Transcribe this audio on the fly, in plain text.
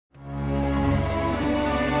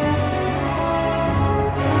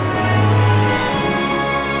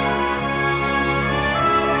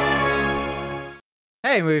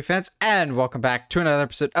Hey, movie fans, and welcome back to another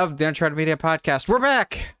episode of the Uncharted Media Podcast. We're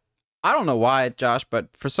back! I don't know why, Josh, but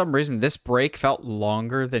for some reason, this break felt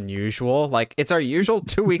longer than usual. Like, it's our usual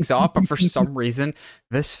 2 weeks off, but for some reason,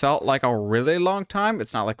 this felt like a really long time.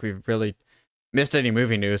 It's not like we've really missed any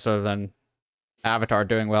movie news other than Avatar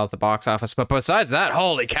doing well at the box office. But besides that,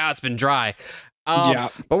 holy cow, it's been dry. Yeah.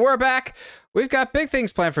 But we're back. We've got big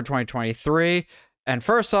things planned for 2023. And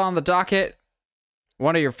first on the docket,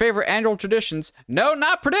 one of your favorite annual traditions. No,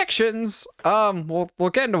 not predictions. We'll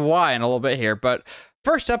get into why in a little bit here, but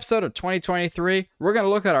first episode of 2023, we're going to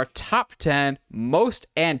look at our top 10 most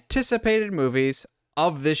anticipated movies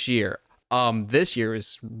of this year. This year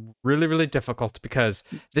is really, really difficult because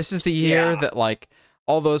this is the year that, like,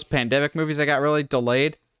 all those pandemic movies that got really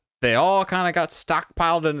delayed, they all kind of got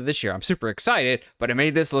stockpiled into this year. I'm super excited, but it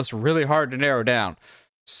made this list really hard to narrow down.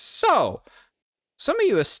 So, some of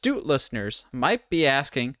you astute listeners might be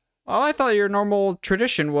asking, well, I thought your normal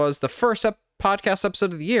tradition was the first podcast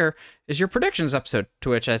episode of the year is your predictions episode,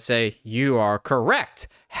 to which I'd say you are correct.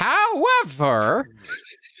 However,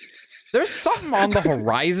 there's something on the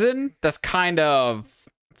horizon that's kind of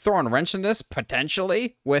throwing a wrench in this,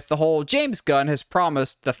 potentially, with the whole James Gunn has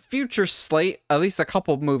promised the future slate, at least a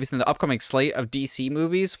couple of movies in the upcoming slate of DC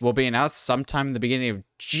movies, will be announced sometime in the beginning of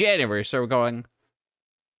January. So we're going,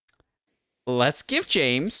 let's give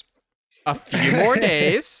James a few more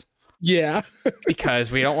days. Yeah. Because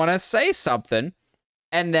we don't want to say something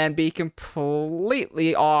and then be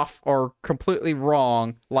completely off or completely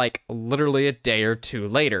wrong, like literally a day or two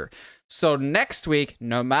later. So next week,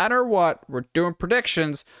 no matter what, we're doing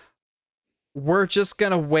predictions. We're just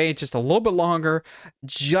going to wait just a little bit longer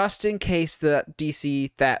just in case that DC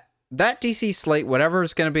slate, whatever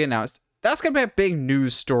is going to be announced, that's going to be a big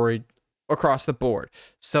news story across the board.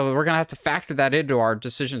 So we're going to have to factor that into our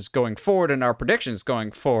decisions going forward and our predictions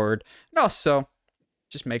going forward. And also,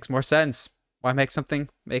 just makes more sense. Why make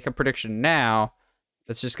a prediction now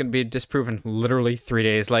that's just going to be disproven literally 3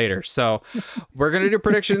 days later? So we're going to do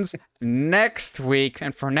predictions next week.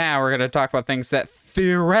 And for now, we're going to talk about things that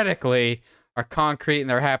theoretically are concrete and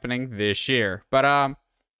they're happening this year. But,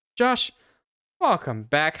 Josh, welcome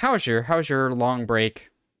back. How's your long break?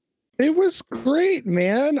 It was great,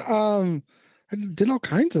 man. I did all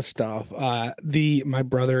kinds of stuff. My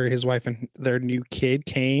brother, his wife, and their new kid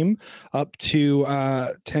came up to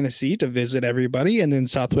Tennessee to visit everybody, and then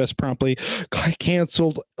Southwest promptly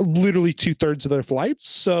canceled literally 2/3 of their flights.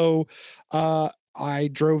 So I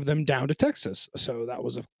drove them down to Texas. So that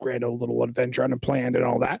was a grand old little adventure unplanned and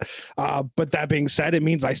all that. But that being said, it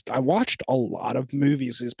means I watched a lot of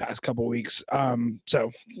movies these past couple weeks.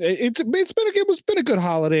 So it's been a good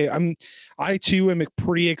holiday. I too am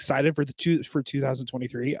pretty excited for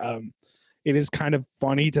 2023. It is kind of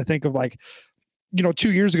funny to think of, like,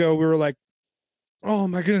 2 years ago we were like, oh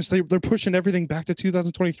my goodness, they're pushing everything back to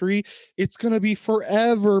 2023. It's gonna be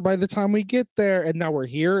forever by the time we get there, and now we're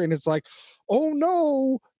here, and it's like, oh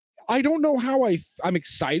no, I don't know how I'm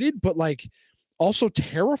excited, but like also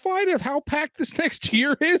terrified of how packed this next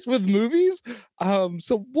year is with movies.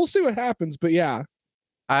 So we'll see what happens, but yeah.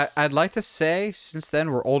 I'd like to say since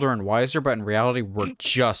then we're older and wiser, but in reality we're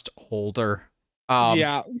just older.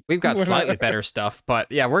 Yeah, we've got slightly better stuff,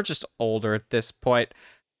 but yeah, we're just older at this point.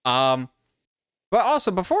 But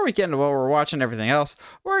also, before we get into what we're watching and everything else,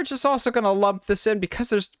 we're just also going to lump this in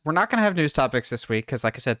because we're not going to have news topics this week because,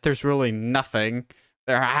 like I said, there's really nothing.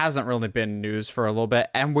 There hasn't really been news for a little bit,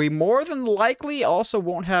 and we more than likely also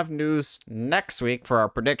won't have news next week for our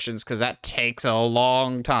predictions because that takes a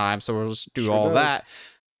long time, so we'll just do all that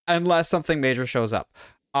unless something major shows up.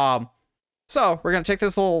 So we're going to take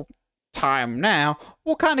this little time now.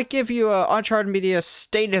 We'll kind of give you a Uncharted Media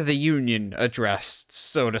State of the Union address,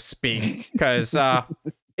 so to speak, because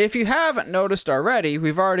if you haven't noticed already,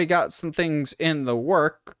 we've already got some things in the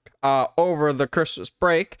work. Over the Christmas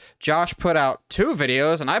break, Josh put out 2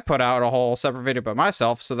 videos and I put out a whole separate video by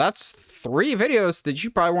myself, so that's 3 videos that you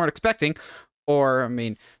probably weren't expecting. Or, I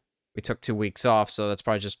mean, we took 2 weeks off, so that's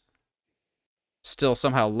probably just still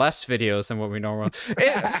somehow less videos than what we normally.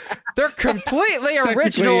 They're completely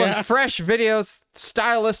original and fresh videos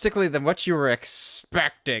stylistically than what you were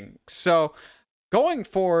expecting. So going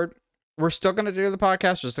forward, we're still going to do the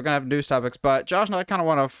podcast. We're still going to have news topics, but Josh and I kind of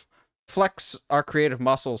want to flex our creative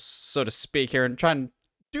muscles, so to speak, here and try and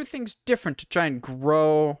do things different to try and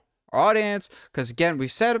grow our audience. Because again,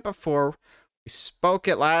 we've said it before. We spoke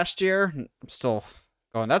it last year. I'm still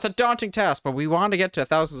going, that's a daunting task, but we want to get to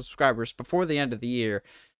 1,000 subscribers before the end of the year.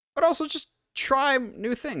 But also just try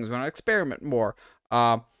new things. We want to experiment more.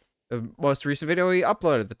 The most recent video we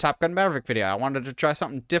uploaded, the Top Gun Maverick video, I wanted to try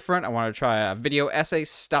something different. I wanted to try a video essay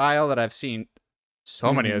style that I've seen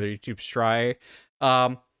so many other YouTubers try.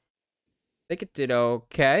 I think it did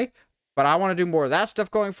okay, but I want to do more of that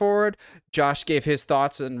stuff going forward. Josh gave his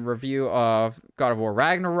thoughts and review of God of War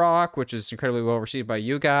Ragnarok, which is incredibly well received by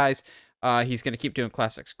you guys. He's going to keep doing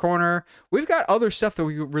Classics Corner. We've got other stuff that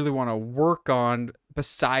we really want to work on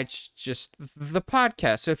besides just the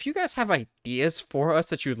podcast. So if you guys have ideas for us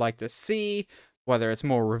that you'd like to see, whether it's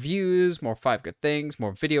more reviews, more 5 Good Things,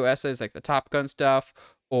 more video essays like the Top Gun stuff,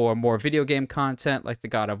 or more video game content like the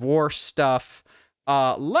God of War stuff,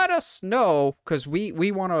 let us know, because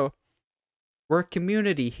we want to, we're a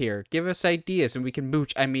community here. Give us ideas and we can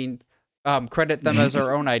mooch. I mean, credit them as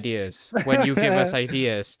our own ideas when you give us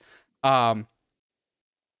ideas. But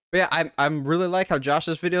yeah, I'm really like how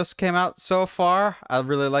Josh's videos came out so far. I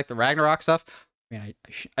really like the Ragnarok stuff. I mean,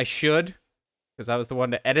 I should, because I was the one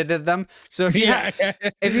that edited them. So if you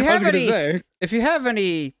if you have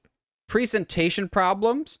any presentation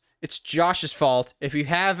problems, it's Josh's fault. If you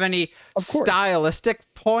have any stylistic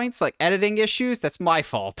points like editing issues, that's my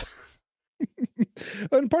fault.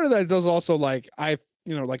 And part of that does also, like, I'm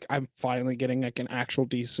finally getting like an actual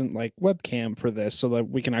decent like webcam for this, so that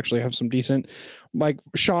we can actually have some decent like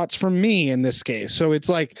shots from me in this case. So it's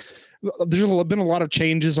like there's been a lot of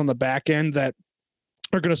changes on the back end that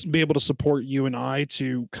are going to be able to support you and I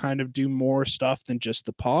to kind of do more stuff than just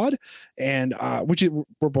the pod, and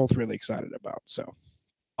we're both really excited about. So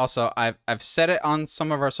also, I've said it on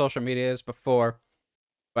some of our social medias before,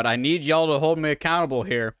 but I need y'all to hold me accountable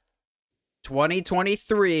here.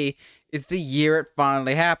 2023 is the year it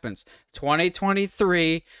finally happens.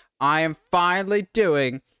 2023, I am finally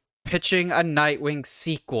pitching a Nightwing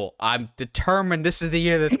sequel. I'm determined this is the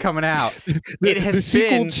year that's coming out. It has the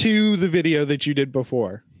sequel to the video that you did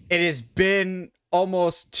before. It has been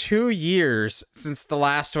almost 2 years since the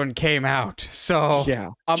last one came out. So yeah,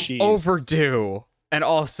 I'm overdue. And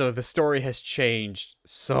also, the story has changed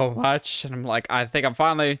so much. And I'm like, I think I'm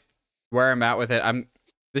finally where I'm at with it.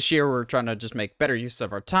 This year, we're trying to just make better use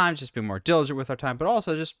of our time, just be more diligent with our time, but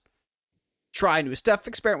also just try new stuff,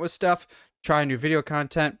 experiment with stuff, try new video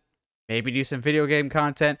content, maybe do some video game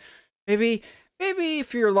content. Maybe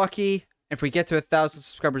if you're lucky, if we get to 1,000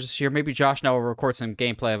 subscribers this year, maybe Josh and I will record some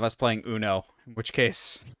gameplay of us playing Uno, in which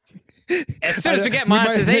case, as soon as we get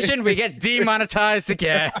monetization, we get demonetized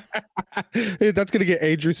again. That's going to get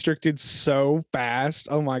age restricted so fast.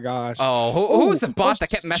 Oh my gosh. Oh, who was the bot that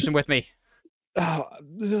kept messing with me?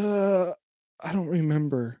 I don't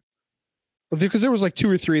remember, because there was like 2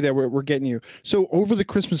 or 3 that were getting you. So over the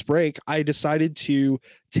Christmas break, I decided to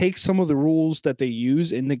take some of the rules that they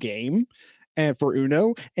use in the game and for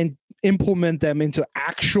Uno and implement them into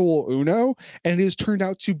actual Uno, and it has turned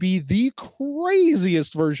out to be the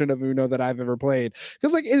craziest version of Uno that I've ever played.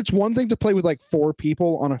 Because like, it's one thing to play with like 4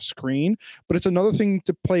 people on a screen, but it's another thing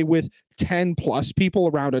to play with 10 plus people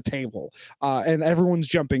around a table, and everyone's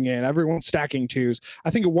jumping in, everyone's stacking 2s. I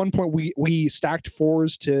think at one point we stacked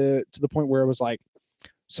 4s to the point where it was like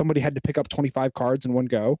somebody had to pick up 25 cards in one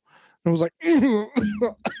go, and I was like,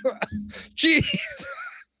 jeez.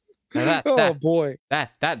 Boy,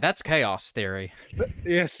 that's chaos theory.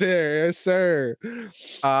 Yes sir.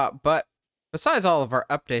 But besides all of our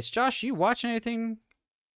updates, Josh, you watching anything?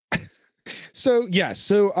 So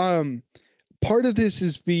part of this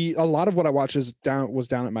is a lot of what I watch was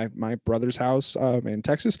down at my brother's house in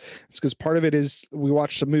Texas. It's because part of it is we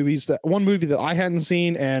watched some movies, one movie that I hadn't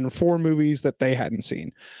seen and 4 movies that they hadn't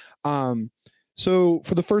seen. So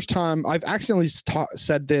for the first time, I've accidentally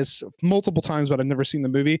said this multiple times, but I've never seen the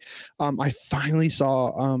movie. I finally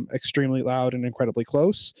saw Extremely Loud and Incredibly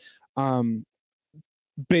Close.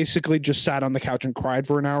 Basically just sat on the couch and cried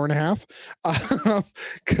for an hour and a half,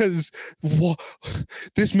 because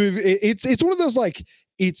this movie, it's one of those, like,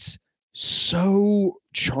 it's so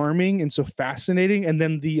charming and so fascinating, and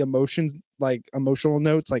then the emotional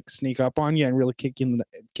notes like sneak up on you and really kicking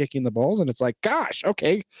the balls, and it's like, gosh,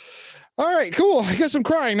 okay, all right, cool, I guess I'm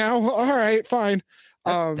crying now, all right, fine.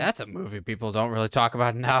 That's a movie people don't really talk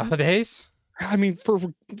about nowadays. I mean, for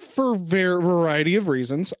a variety of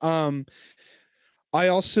reasons. I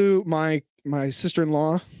also, my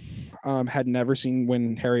sister-in-law had never seen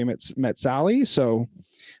When Harry Met Sally, so I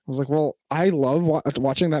was like, well, I love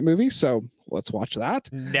watching that movie, so let's watch that.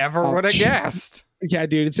 Never would have guessed. Yeah,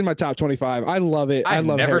 dude, it's in my top 25. I love it. I've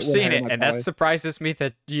never seen it, and that surprises me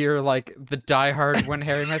that you're like the diehard When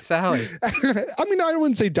Harry Met Sally. I mean, I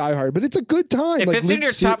wouldn't say diehard, but it's a good time. If it's in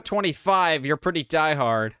your top 25, you're pretty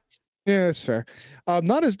diehard. Yeah, that's fair.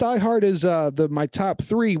 Not as diehard as my top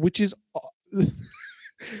 3, which is...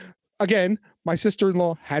 Again, my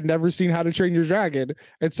sister-in-law had never seen How to Train Your Dragon,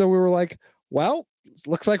 and so we were like, well,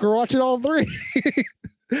 looks like we're watching all 3.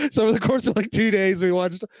 So over the course of like 2 days, we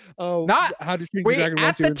watched Not How to Train Your we Dragon 1,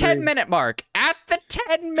 at 2, the and 10 3. minute mark. At the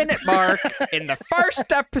 10-minute mark in the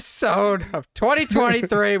first episode of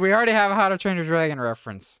 2023, we already have a How to Train Your Dragon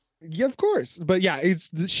reference. Yeah, of course. But yeah,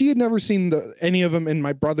 she had never seen any of them, and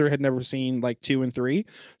my brother had never seen like 2 and 3.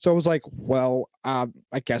 So I was like, well, I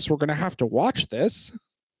guess we're gonna have to watch this.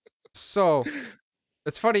 So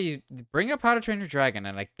it's funny you bring up How to Train Your Dragon,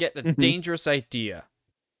 and I get a dangerous idea.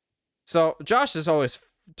 So Josh has always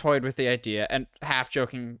toyed with the idea, and half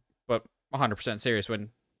joking, but 100% serious when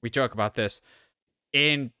we joke about this.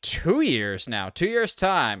 In 2 years now, 2 years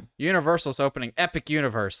time, Universal's opening Epic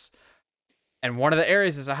Universe. And one of the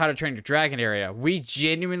areas is a How to Train Your Dragon area. We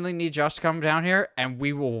genuinely need Josh to come down here, and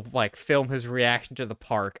we will like film his reaction to the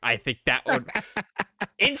park. I think that would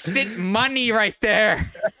instant money right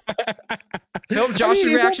there. Film Josh's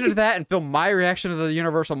reaction to that, and film my reaction to the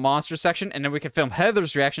Universal Monster section, and then we can film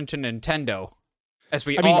Heather's reaction to Nintendo. As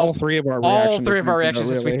we all three of our reactions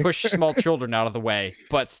as we push small children out of the way.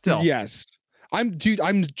 But still, yes, I'm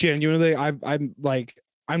genuinely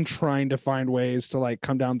I'm trying to find ways to like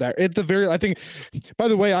come down there. At the very, I think, by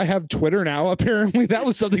the way, I have Twitter now. Apparently that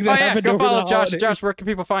was something that happened over follow the Josh. holidays. Josh, where can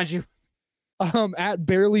people find you? At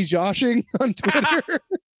barely joshing on Twitter.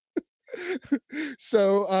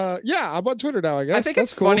 So yeah, I'm on Twitter now, I guess. I think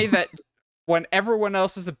it's funny that when everyone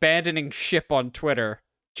else is abandoning ship on Twitter,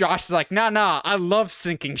 Josh is like, nah, I love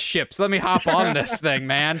sinking ships. Let me hop on this thing,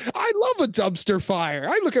 man. I love a dumpster fire.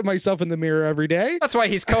 I look at myself in the mirror every day. That's why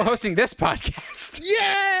he's co-hosting this podcast.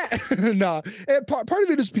 Yeah. No, part of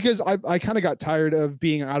it is because I kind of got tired of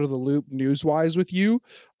being out of the loop news-wise with you.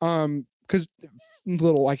 Because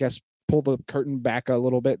I guess, pull the curtain back a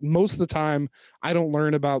little bit. Most of the time, I don't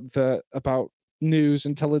learn about news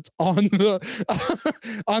until it's on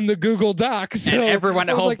the on the Google Doc. So and everyone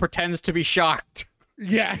at home pretends to be shocked.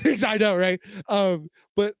 Yeah, I know, right?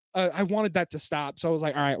 But I wanted that to stop, so I was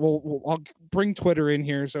like, all right, well, I'll bring Twitter in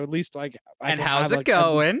here, so at least like. And how's it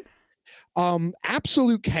going?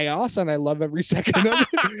 Absolute chaos, and I love every second of it.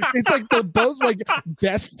 It's like the most like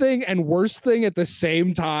best thing and worst thing at the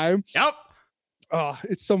same time. Yep. Oh,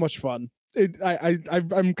 it's so much fun.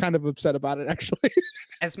 I'm kind of upset about it, actually.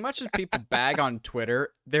 As much as people bag on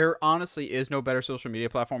Twitter, there honestly is no better social media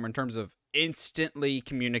platform in terms of instantly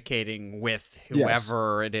communicating with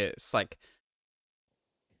whoever it is. Like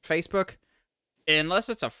Facebook, unless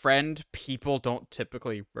it's a friend, people don't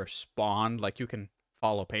typically respond. Like you can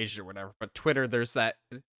follow pages or whatever, but Twitter, there's that.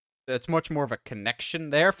 It's much more of a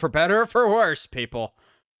connection there, for better or for worse, people.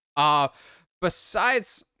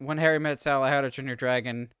 Besides When Harry Met Sally, How to Train Your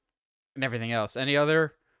Dragon, and everything else, any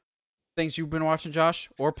other things you've been watching, Josh,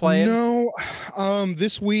 or playing? No,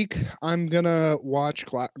 this week I'm gonna watch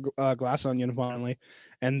Glass Onion finally,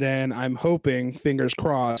 and then I'm hoping, fingers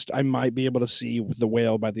crossed, I might be able to see The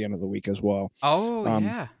Whale by the end of the week as well. Oh,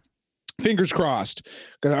 yeah. Fingers crossed,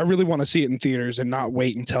 because I really want to see it in theaters and not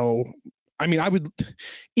wait until. I mean, I would,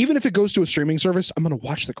 even if it goes to a streaming service, I'm gonna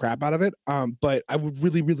watch the crap out of it. But I would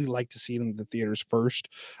really, really like to see it in the theaters first,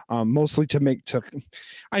 mostly to.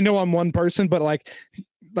 I know I'm one person, but like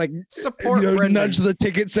support, nudge the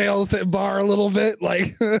ticket sale bar a little bit.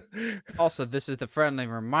 Like, also, this is the friendly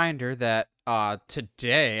reminder that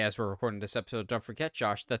today, as we're recording this episode, don't forget,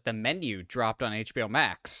 Josh, that The Menu dropped on HBO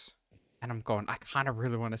Max, and I'm going. I kind of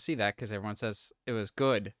really want to see that because everyone says it was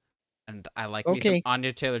good. And I like me some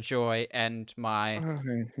Anya Taylor-Joy and my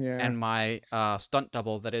stunt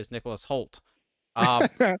double that is Nicholas Hoult. I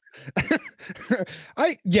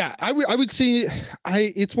would see.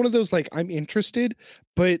 It's one of those like I'm interested,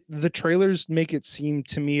 but the trailers make it seem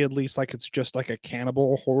to me at least like it's just like a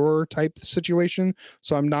cannibal horror type situation.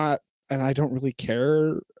 So I'm not, and I don't really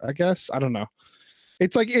care. I guess I don't know.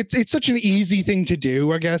 It's like it's such an easy thing to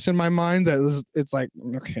do, I guess, in my mind that it's like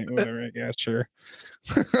okay, whatever. I guess sure.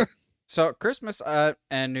 So Christmas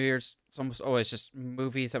and New Year's, it's almost always just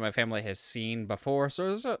movies that my family has seen before.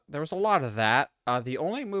 So there was a lot of that. The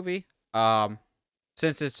only movie,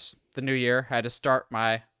 since it's the new year, I had to start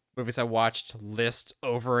my movies I watched list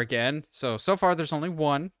over again. So far there's only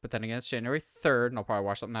one, but then again it's January 3rd, and I'll probably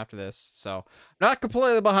watch something after this. So not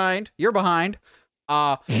completely behind. You're behind.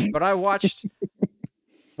 But I watched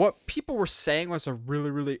what people were saying was a really,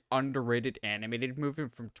 really underrated animated movie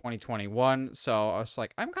from 2021. So I was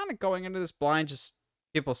like, I'm kind of going into this blind, just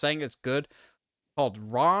people saying it's good, called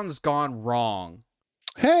Ron's Gone Wrong.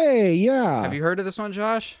 Hey, yeah. Have you heard of this one,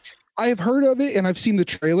 Josh? I have heard of it, and I've seen the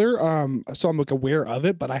trailer. So I'm like aware of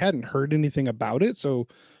it, but I hadn't heard anything about it. So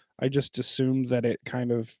I just assumed that it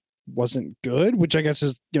kind of wasn't good, which I guess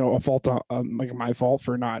is, a fault, like my fault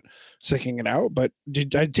for not seeking it out. But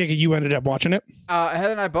did I take it you ended up watching it?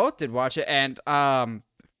 Heather and I both did watch it, and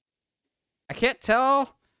I can't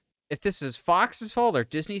tell if this is Fox's fault or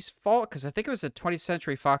Disney's fault, because I think it was a 20th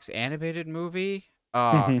Century Fox animated movie.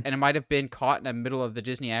 Mhm. And it might have been caught in the middle of the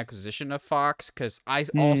Disney acquisition of Fox, because I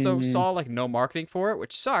also Mhm. saw like no marketing for it,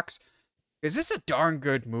 which sucks. Because this is a darn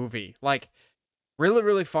good movie. Like, really,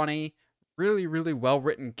 really funny, really, really well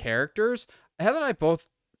written characters. Heather and I both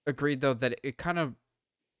agreed though that it kind of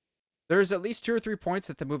there's at least 2 or 3 points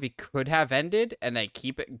that the movie could have ended and they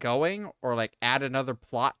keep it going or like add another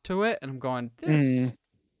plot to it. And I'm going, Mhm. this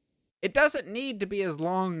it doesn't need to be as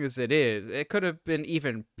long as it is. It could have been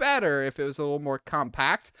even better if it was a little more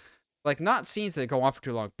compact. Like not scenes that go on for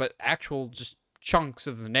too long, but actual just chunks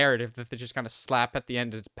of the narrative that they just kind of slap at the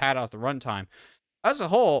end to pad out the runtime. As a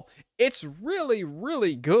whole, it's really,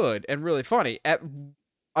 really good and really funny.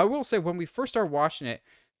 I will say, when we first started watching it,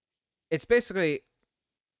 it's basically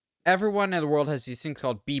everyone in the world has these things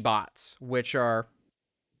called B-bots, which are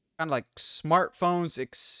kind of like smartphones,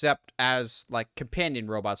 except as like companion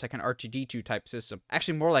robots, like an R2D2 type system.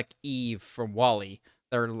 Actually, more like Eve from Wall-E.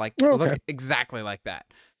 They're like Okay. look exactly like that.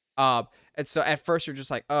 Um, and so at first you're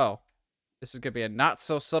just like, oh, this is gonna be a not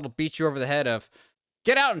so subtle beat you over the head of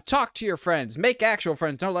get out and talk to your friends, make actual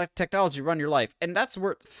friends, don't let technology run your life. And that's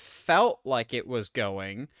where it felt like it was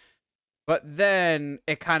going. But then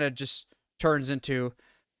it kind of just turns into,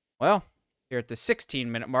 well, here at the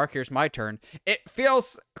 16-minute mark, here's my turn. It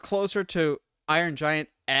feels closer to Iron Giant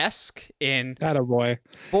esque in Attaboy.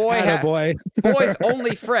 boy, Attaboy. boy's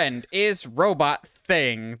only friend is robot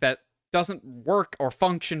thing that doesn't work or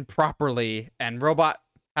function properly, and robot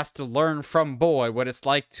has to learn from boy what it's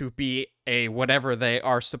like to be a whatever they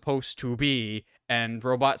are supposed to be, and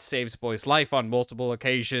robot saves boy's life on multiple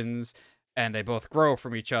occasions, and they both grow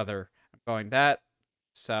from each other. I'm going, that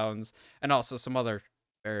sounds, and also some other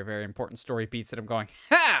very, very important story beats that I'm going,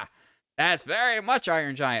 ha! That's very much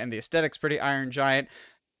Iron Giant, and the aesthetic's pretty Iron Giant.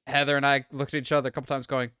 Heather and I looked at each other a couple times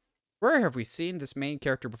going, where have we seen this main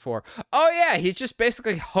character before? Oh yeah, he's just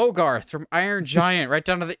basically Hogarth from Iron Giant, right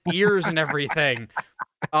down to the ears and everything.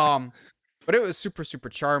 But it was super, super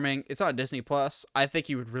charming. It's on Disney Plus. I think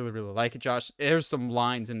you would really, really like it, Josh. There's some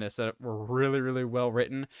lines in this that were really, really well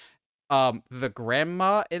written. The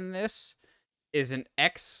grandma in this is an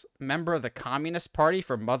ex-member of the Communist Party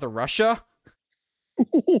from Mother Russia.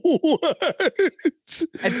 What?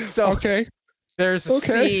 And so Okay. there's a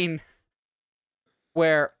Okay. scene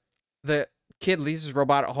where the kid leaves his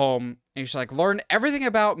robot at home and he's like, learn everything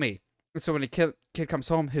about me. And so when the kid comes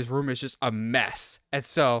home, his room is just a mess. And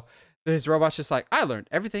so his robot's just like, I learned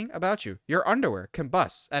everything about you. Your underwear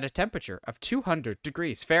combusts at a temperature of 200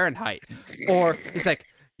 degrees Fahrenheit. Or he's like,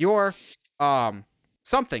 your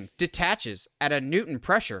something detaches at a Newton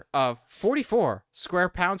pressure of 44 square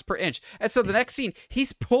pounds per inch. And so the next scene,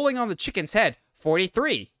 he's pulling on the chicken's head,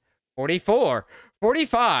 43, 44,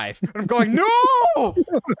 45. And I'm going, no!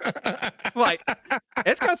 Like,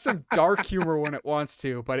 it's got some dark humor when it wants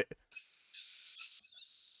to, but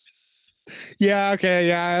Yeah, okay,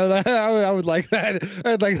 yeah, I would like that.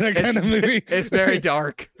 I'd like that kind of movie. it's very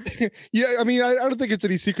dark. Yeah, I mean, I don't think it's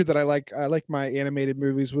any secret that I like my animated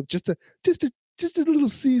movies with just a little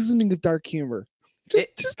seasoning of dark humor,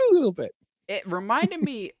 just a little bit. It reminded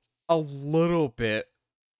me a little bit,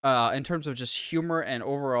 in terms of just humor and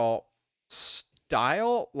overall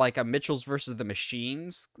style, like a Mitchell's versus the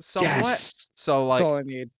Machines, somewhat. Yes, So that's like, all I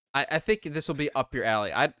need. I think this will be up your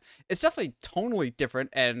alley. It's definitely tonally different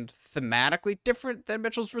and thematically different than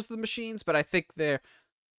Mitchell's vs. the Machines, but I think they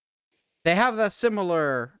have that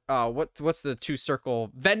similar what's the two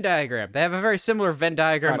circle Venn diagram. They have a very similar Venn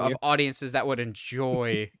diagram of audiences that would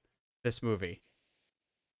enjoy this movie.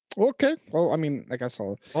 Okay, well, I mean, I guess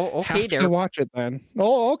I'll okay have there. to watch it then.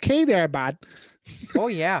 Oh, okay there, bud. Oh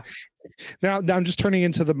yeah. Now I'm just turning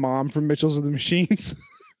into the mom from Mitchell's and the Machines.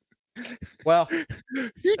 Well,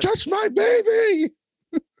 you touched my baby.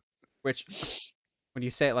 which, when you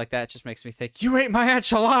say it like that, it just makes me think, you ate my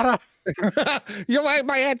enchilada. You ate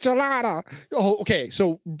my enchilada. Oh, okay.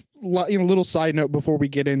 So, little side note before we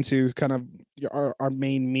get into kind of our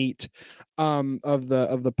main meat of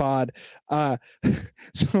the pod.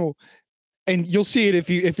 So, and you'll see it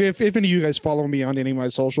if any of you guys follow me on any of my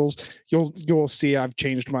socials, you'll see I've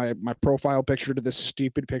changed my profile picture to this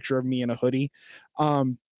stupid picture of me in a hoodie.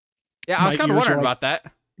 Yeah, I was kind of wondering about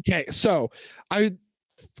that. Okay, so I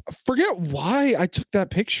forget why I took that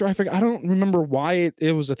picture. I don't remember why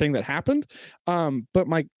it was a thing that happened. But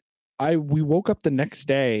we woke up the next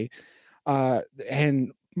day,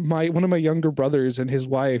 and one of my younger brothers and his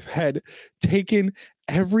wife had taken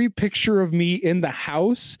every picture of me in the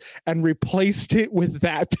house and replaced it with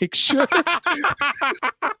that picture.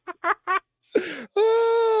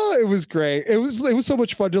 Oh, it was great. It was so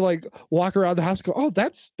much fun to like walk around the house and go, oh,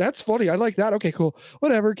 that's funny. I like that. Okay, cool.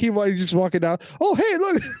 Whatever. Keep on just walking down. Oh, hey,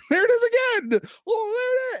 look, there it is again. Oh,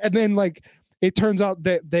 there it is. And then like it turns out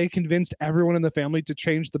that they convinced everyone in the family to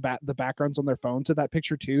change the backgrounds on their phone to that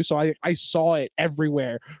picture too. So I saw it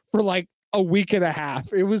everywhere for like a week and a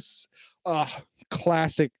half. It was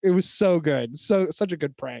classic. It was so good. So such a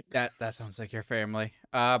good prank. That sounds like your family.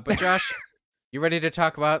 But Josh, you ready to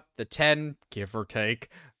talk about the 10, give or take,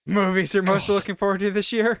 movies you're most looking forward to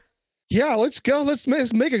this year? Yeah, let's go. Let's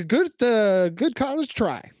make a good college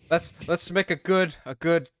try. Let's make a good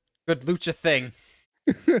lucha thing.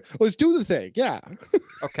 Let's do the thing. Yeah.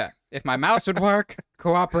 Okay. If my mouse would work,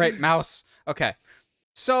 cooperate mouse. Okay.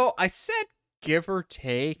 So I said give or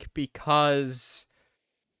take because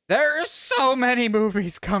there are so many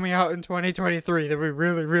movies coming out in 2023 that we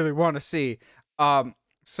really, really want to see.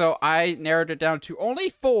 So I narrowed it down to only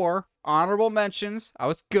 4 honorable mentions. I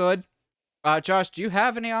was good. Josh, do you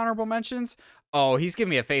have any honorable mentions? Oh, he's giving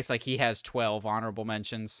me a face like he has 12 honorable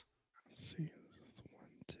mentions. Let's see. 1,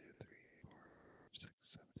 2, 3, 4, 5, 6,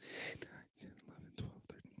 7, 8, 9, 10, 11, 12,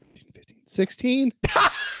 13, 15, 16.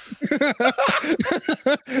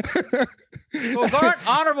 Those aren't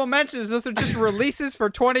honorable mentions. Those are just releases for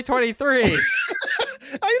 2023.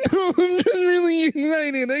 I know. I'm just really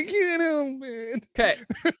excited. I can't help it. Okay.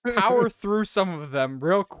 Power through some of them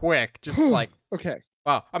real quick. Just like, okay.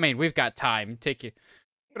 well, I mean, we've got time. Take you.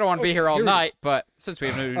 We don't want to be here all night, but since we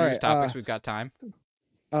have no news topics, we've got time.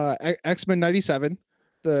 X-Men 97,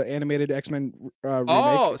 the animated X-Men remake.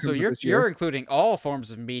 Oh, so you're including all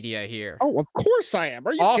forms of media here. Oh, of course I am.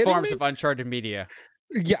 Are you all kidding forms me? of Uncharted media.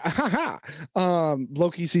 Yeah, haha.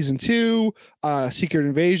 Loki season 2, Secret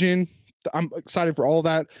Invasion. I'm excited for all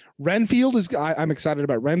that. Renfield is. I'm excited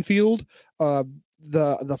about Renfield.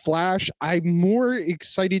 The Flash. I'm more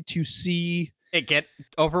excited to see it get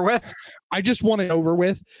over with. I just want it over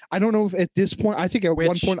with. I don't know if at this point. I think at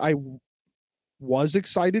one point I was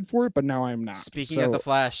excited for it, but now I'm not. Speaking of the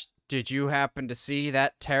Flash, did you happen to see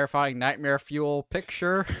that terrifying nightmare fuel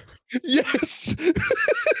picture? Yes.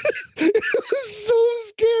 It was so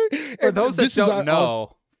scary. For those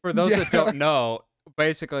that don't know,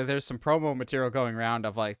 basically there's some promo material going around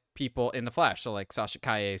of like people in the Flash. So like Sasha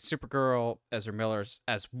Calle, Supergirl, Ezra Miller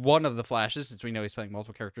as one of the Flashes, since we know he's playing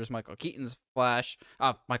multiple characters. Michael Keaton's Flash,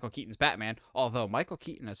 Michael Keaton's Batman. Although Michael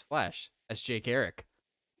Keaton as Flash as Jay Garrick,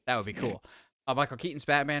 that would be cool. Michael Keaton's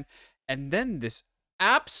Batman, and then this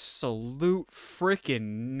absolute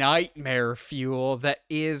freaking nightmare fuel that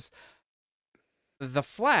is the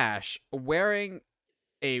Flash wearing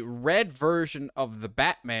a red version of the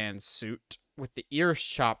Batman suit with the ears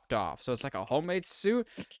chopped off. So it's like a homemade suit,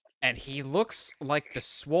 and he looks like the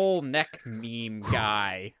swole neck meme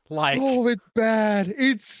guy. Like, oh, it's bad.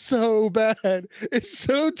 It's so bad. It's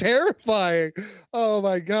so terrifying. Oh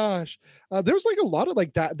my gosh. There's like a lot of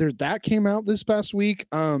like that. That came out this past week.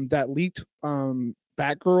 That leaked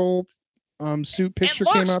Batgirl suit picture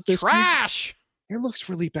came out this week. It looks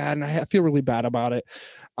really bad, and I feel really bad about it.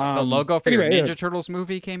 The logo for your Ninja Turtles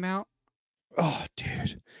movie came out. Oh,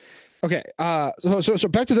 dude. Okay. So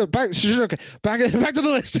back to the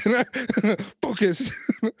list. Focus.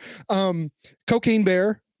 Cocaine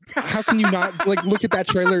Bear. How can you not like look at that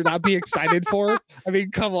trailer and not be excited for it? I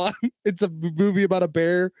mean, come on. It's a movie about a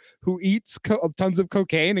bear who eats tons of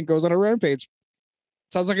cocaine and goes on a rampage.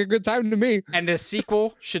 Sounds like a good time to me. And the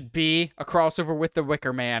sequel should be a crossover with The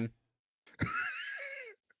Wicker Man.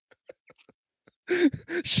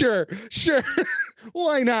 Sure.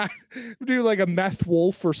 Why not do like a meth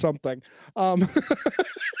wolf or something? Like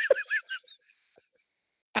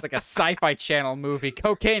a Sci-Fi Channel movie,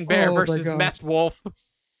 Cocaine Bear versus Meth Wolf.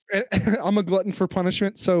 I'm a glutton for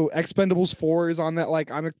punishment, so Expendables 4 is on that.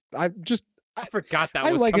 Like, I forgot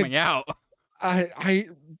that was coming out. I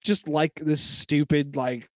just like this stupid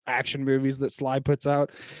like action movies that Sly puts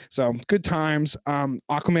out. So good times.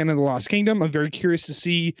 Aquaman and the Lost Kingdom. I'm very curious to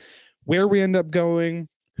see where we end up going,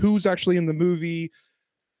 who's actually in the movie.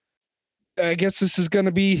 I guess this is going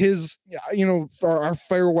to be his, our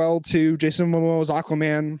farewell to Jason Momoa's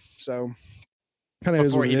Aquaman. So kind of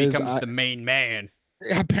is what he becomes the main man.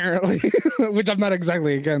 Apparently, which I'm not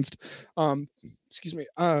exactly against. Excuse me.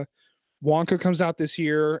 Wonka comes out this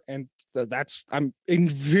year, and I'm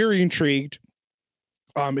very intrigued.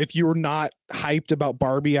 If you're not hyped about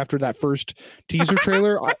Barbie after that first teaser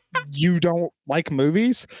trailer, you don't like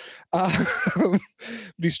movies. Uh,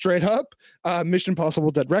 be straight up. Mission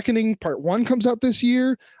Impossible: Dead Reckoning Part 1 comes out this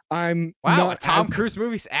year. I'm Wow, a not Tom as Cruise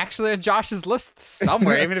movie's actually on Josh's list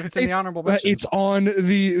somewhere, even if it's in the honorable mentions. it's on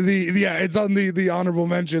it's on the honorable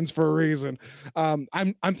mentions for a reason.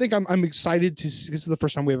 I'm excited to see, this is the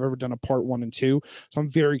first time we've ever done a part 1 and 2, so I'm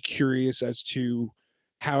very curious as to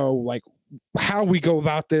how we go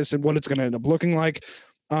about this and what it's going to end up looking like.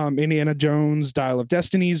 Indiana Jones Dial of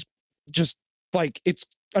Destinies, just like, it's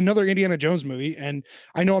another Indiana Jones movie, and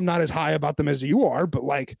I know I'm not as high about them as you are, but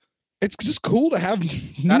like, it's just cool to have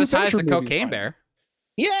Not as high as the adventure movies Cocaine finally. Bear.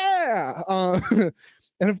 Yeah.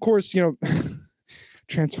 And of course,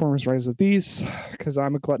 Transformers Rise of the Beasts, because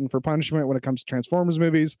I'm a glutton for punishment when it comes to Transformers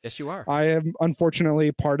movies. Yes, you are. I am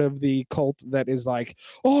unfortunately part of the cult that is like,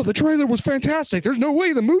 oh, the trailer was fantastic. There's no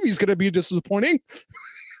way the movie's going to be disappointing.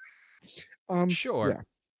 Sure. Yeah,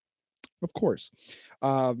 of course.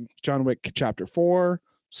 John Wick Chapter 4,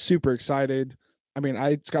 super excited. I mean,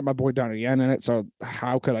 it's got my boy Donnie Yen in it, so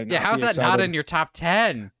how could I not? Yeah, how's be that not in your top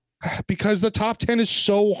 10? Because the top 10 is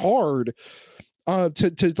so hard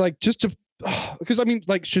to like, just to, because I mean,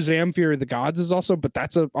 like, Shazam Fury of the Gods is also, but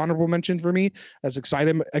that's an honorable mention for me, as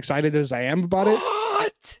excited as I am about it.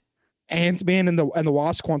 What? Ant-Man and the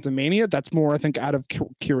Wasp: Quantumania, that's more, I think, out of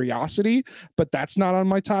curiosity, but that's not on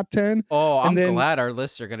my top 10. Oh, I'm then, glad our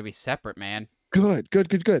lists are going to be separate, man. Good.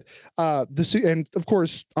 And of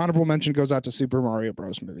course, honorable mention goes out to Super Mario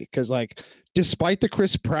Bros. Movie, because, like, despite the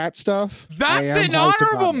Chris Pratt stuff, That's an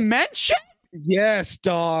honorable mention? Yes,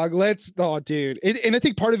 dog. Dude. And I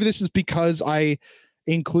think part of this is because I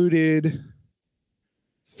included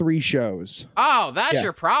 3 shows. Oh, that's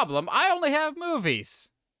your problem. I only have movies.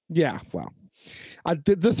 Yeah, well,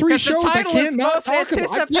 the 3 shows I can't not talk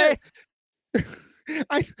about.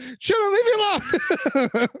 I should have leave me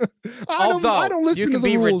alone. I don't listen you can to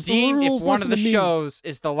the be rules. redeemed if one of the listen to me. shows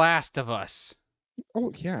is The Last of Us.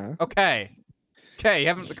 Oh yeah. Okay, you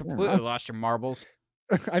haven't completely lost your marbles.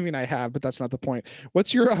 I mean, I have, but that's not the point.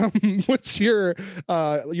 What's your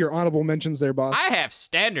honorable mentions there, boss? I have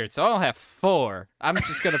standards, so I don't have 4. I'm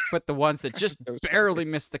just gonna put the ones that just barely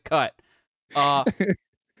missed the cut.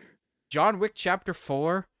 John Wick Chapter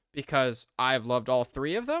 4, because I've loved all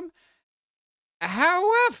 3 of them.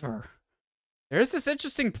 However, there's this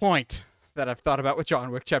interesting point that I've thought about with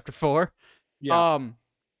John Wick Chapter 4. Yeah.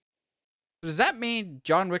 Does that mean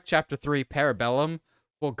John Wick Chapter 3 Parabellum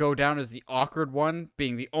will go down as the awkward one,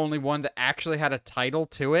 being the only one that actually had a title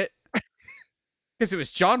to it? Because it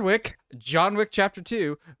was John Wick Chapter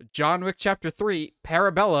 2, John Wick Chapter 3,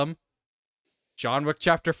 Parabellum, John Wick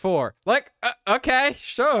Chapter 4. Like, okay,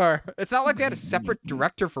 sure. It's not like we had a separate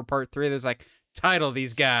director for Part 3 that's like, title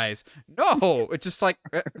these guys. No, it's just like,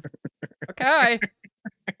 okay.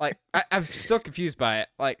 Like, I'm still confused by it.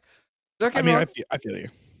 Like, I mean, I feel you.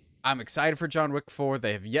 I'm excited for John Wick 4.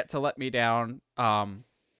 They have yet to let me down.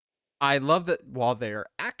 I love that while they're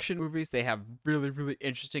action movies, they have really, really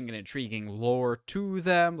interesting and intriguing lore to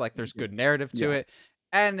them. Like, there's good narrative to it.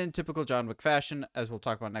 And in typical John Wick fashion, as we'll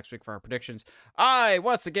talk about next week for our predictions, I,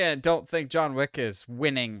 once again, don't think John Wick is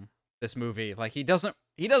winning this movie. Like, he doesn't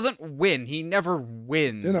win. He never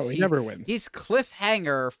wins. No, he never wins. He's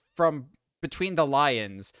cliffhanger from Between the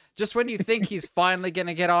Lions. Just when you think he's finally going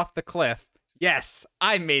to get off the cliff. Yes,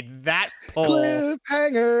 I made that poll.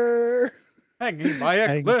 Cliffhanger. Hanging by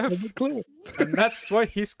a cliff. And that's why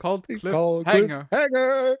he's called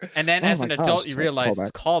Cliffhanger. And then as an adult, you realize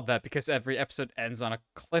it's called that because every episode ends on a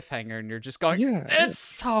cliffhanger and you're just going, it's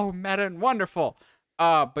so meta and wonderful.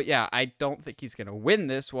 But yeah, I don't think he's going to win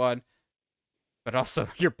this one. But also,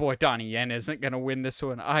 your boy Donnie Yen isn't going to win this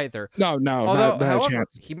one either. No. Although, not however, a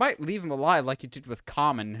chance. he might leave him alive like he did with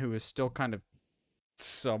Common, who is still kind of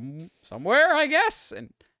somewhere, I guess.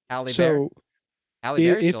 And Halle Berry.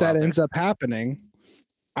 If that ends up happening,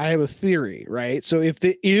 I have a theory, right? So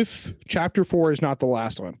if Chapter 4 is not the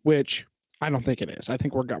last one, which I don't think it is, I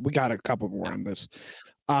think we got a couple more on this.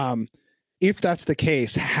 If that's the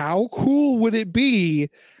case, how cool would it be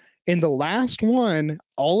in the last one,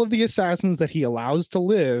 all of the assassins that he allows to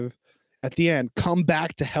live at the end come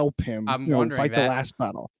back to help him fight the last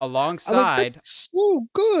battle alongside? That's so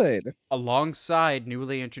good. Alongside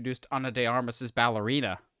newly introduced Ana de Armas'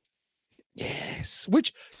 ballerina. Yes,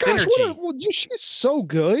 which synergy. She's so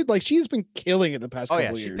good. Like, she's been killing it the past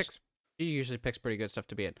couple years. She usually picks pretty good stuff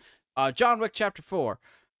to be in. John Wick Chapter 4,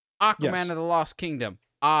 Aquaman of the Lost Kingdom.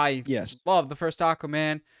 I love the first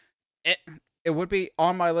Aquaman. It would be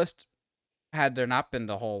on my list had there not been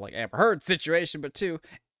the whole like Amber Heard situation, but 2,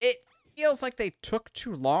 it feels like they took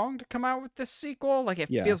too long to come out with this sequel. Like, it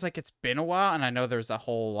Yeah. feels like it's been a while, and I know there's a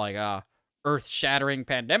whole, like, earth-shattering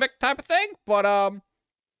pandemic type of thing, but,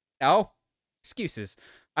 no. Excuses.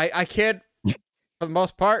 I kid for the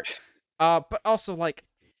most part. But also, like,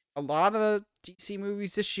 a lot of the DC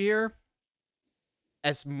movies this year,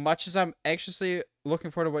 as much as I'm anxiously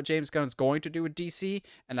looking forward to what James Gunn's going to do with DC,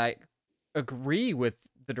 and I agree with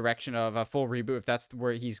the direction of a full reboot if that's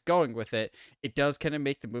where he's going with it, it does kind of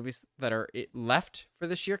make the movies that are left for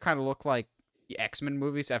this year kind of look like the X-Men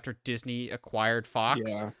movies after Disney acquired Fox.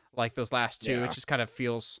 Yeah. Like those last two, Yeah. it just kind of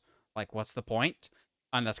feels like, what's the point?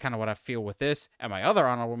 And that's kind of what I feel with this. And my other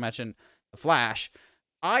honorable mention, The Flash.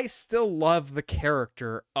 I still love the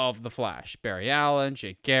character of The Flash. Barry Allen,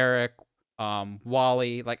 Jake Garrick,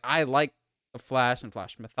 Wally. Like, I like The Flash and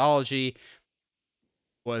Flash mythology.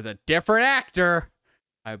 Was a different actor,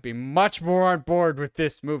 I would be much more on board with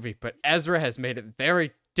this movie. But Ezra has made it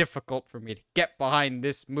very difficult for me to get behind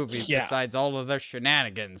this movie, Yeah. besides all of their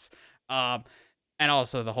shenanigans. And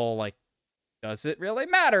also the whole, like, does it really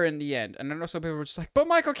matter in the end? And I know some people were just like, but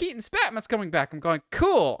Michael Keaton's Batman's coming back. I'm going,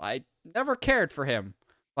 cool. I never cared for him.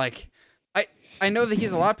 Like, I know that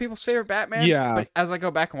he's a lot of people's favorite Batman. Yeah. But as I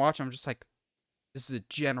go back and watch him, I'm just like, this is a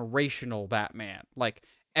generational Batman. Like,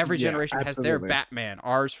 every Yeah, generation has their absolutely. Batman.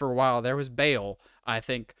 Ours, for a while, there was Bale. I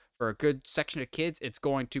think for a good section of kids, it's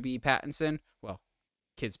going to be Pattinson. Well,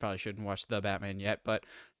 kids probably shouldn't watch The Batman yet, but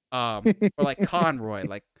or like Conroy.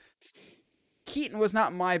 Like, Keaton was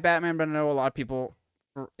not my Batman, but I know a lot of people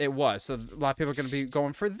it was. So a lot of people are going to be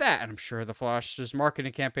going for that, and I'm sure the Flash's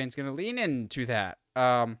marketing campaign is going to lean into that.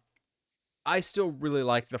 I still really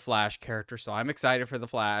like the Flash character, so I'm excited for the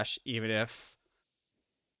Flash, even if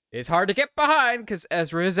it's hard to get behind because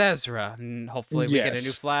Ezra is Ezra, and hopefully we get a new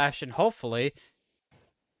Yes. Flash, and hopefully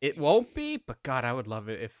it won't be. But God, I would love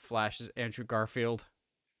it if Flash is Andrew Garfield.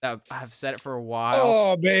 I've said it for a while.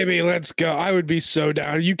 Oh, baby, let's go. I would be so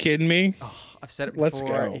down. Are you kidding me? Oh, I've said it Let's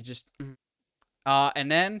before. go. It just,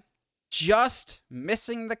 and then just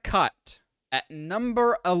missing the cut at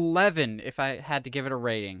number 11. If I had to give it a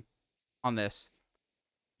rating on this,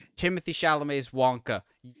 Timothy Chalamet's Wonka.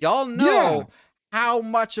 Y'all know how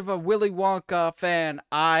much of a Willy Wonka fan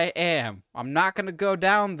I am. I'm not gonna go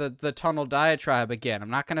down the tunnel diatribe again. I'm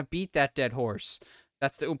not gonna beat that dead horse.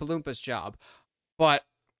 That's the Oompa Loompas' job. But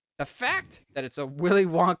the fact that it's a Willy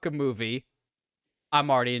Wonka movie,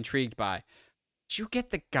 I'm already intrigued by. Did you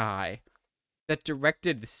get the guy that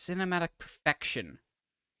directed the cinematic perfection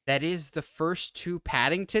that is the first two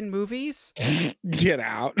Paddington movies? Get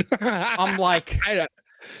out. I'm like,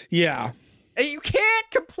 yeah. you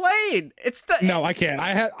can't complain. It's the No, I can't.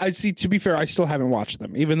 I see. To be fair, I still haven't watched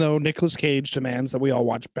them, even though Nicolas Cage demands that we all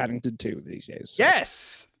watch Paddington 2 these days. So.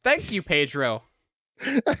 Yes. Thank you, Pedro.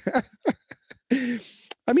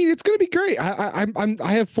 I mean, it's going to be great.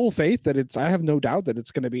 I have full faith that I have no doubt that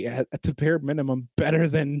it's going to be at the bare minimum better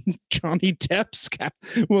than Johnny Depp's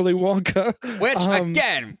Willy Wonka. Which,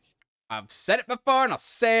 again, I've said it before and I'll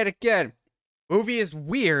say it again. Movie is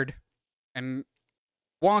weird and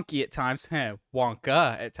wonky at times.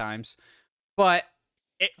 Wonka at times. But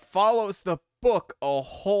it follows the book a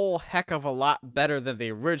whole heck of a lot better than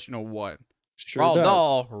the original one. Sure Roald does.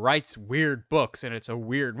 Dahl writes weird books, and it's a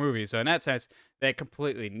weird movie. So in that sense, they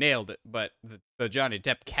completely nailed it. But the Johnny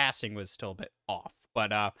Depp casting was still a bit off.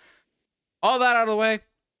 But all that out of the way,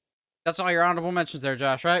 that's all your honorable mentions there,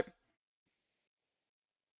 Josh, right?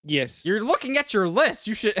 Yes. You're looking at your list.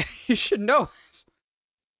 You should know this.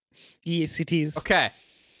 Yes, it is. Okay.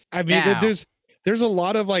 I mean, Now. there's a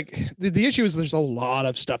lot of like the issue is there's a lot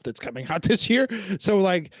of stuff that's coming out this year. So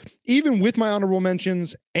like even with my honorable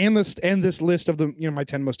mentions and this list of the my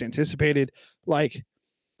 10 most anticipated, like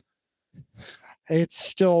it's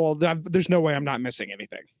still there's no way I'm not missing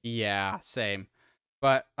anything. Yeah, same.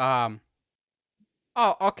 But I'll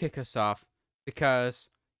kick us off because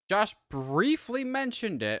Josh briefly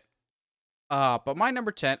mentioned it. But my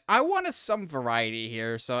number 10, I wanted some variety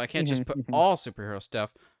here, so I can't just put all superhero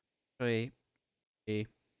stuff. 3,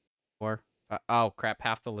 4, 5. Oh crap,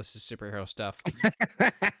 half the list is superhero stuff.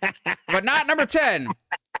 But not number 10.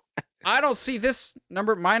 I don't see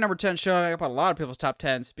my number 10 showing up on a lot of people's top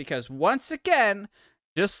 10s because once again,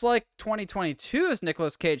 just like 2022's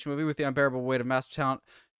Nicolas Cage movie with the unbearable weight of massive talent,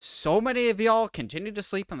 so many of y'all continue to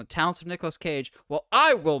sleep on the talents of Nicolas Cage. Well,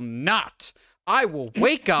 I will not. I will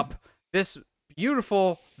wake up this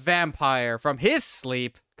beautiful vampire from his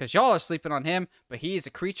sleep, because y'all are sleeping on him, but he is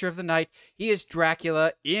a creature of the night. He is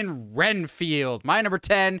Dracula in Renfield. My number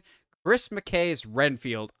 10, Chris McKay's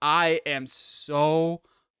Renfield. I am so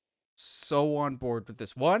on board with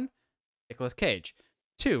this. 1, Nicolas Cage.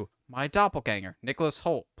 2, my doppelganger. Nicholas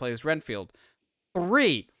Hoult plays Renfield.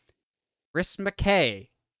 3, Chris McKay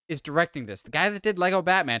is directing this. The guy that did Lego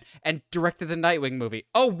Batman and directed the Nightwing movie.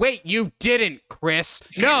 Oh, wait, you didn't, Chris.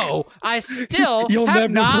 No, I still You'll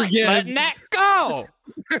have never not forget. letting that go.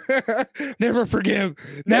 Never forgive.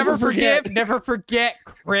 Never forgive, never forget,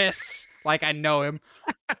 Chris. Like I know him.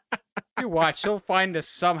 You watch, he'll find us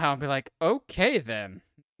somehow and be like, okay then.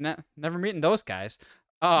 Never meeting those guys.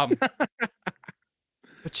 But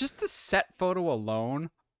just the set photo alone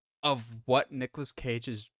of what Nicolas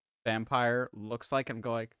Cage's vampire looks like, I'm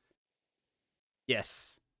going,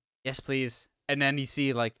 yes. Yes, please. And then you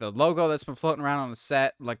see like the logo that's been floating around on the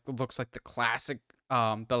set, like looks like the classic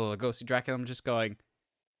Bela Lugosi Dracula. I'm just going,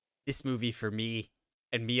 this movie for me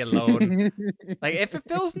and me alone. Like if it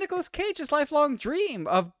fills Nicolas Cage's lifelong dream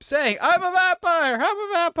of saying, I'm a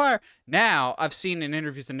vampire. Now I've seen in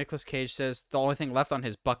interviews that Nicolas Cage says the only thing left on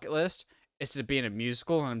his bucket list is to be in a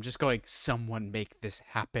musical, and I'm just going, someone make this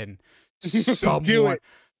happen. Someone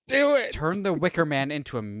Do it. turn the Wicker Man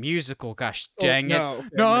into a musical. Gosh dang it. No,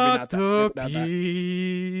 Not maybe the not that.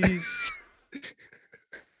 bees.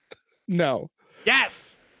 No.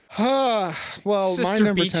 Yes. Well, my Sister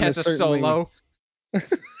number Beach 10 has is a certainly solo.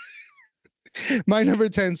 my number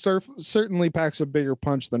 10 certainly packs a bigger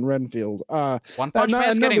punch than Renfield. One Punch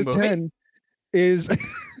Man's getting number movie. 10 is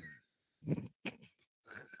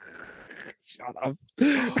shut up.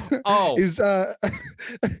 Oh. Is I'm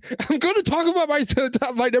going to talk about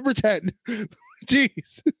my number 10.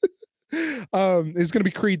 Jeez. It's going to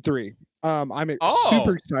be Creed 3. I'm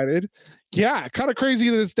super excited. Yeah, kind of crazy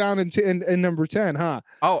that it's down in number 10, huh?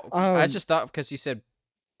 Oh, I just thought because you said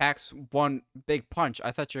packs one big punch,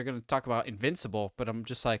 I thought you were going to talk about Invincible, but I'm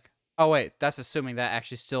just like, oh wait, that's assuming that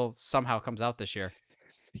actually still somehow comes out this year.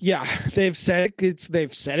 Yeah, they've said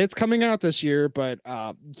it's coming out this year, but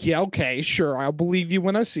yeah, okay, sure, I'll believe you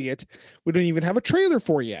when I see it. We don't even have a trailer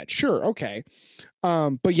for it yet. Sure, okay.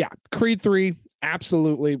 But yeah, Creed 3,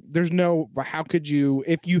 absolutely. There's no, how could you,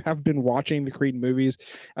 if you have been watching the Creed movies,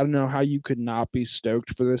 I don't know how you could not be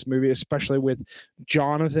stoked for this movie, especially with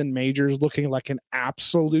Jonathan Majors looking like an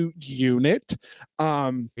absolute unit.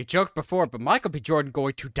 We joked before, but Michael B. Jordan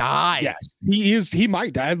going to die. Yes, he is. He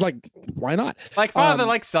might die. Like, why not? Like father,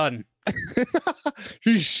 like son.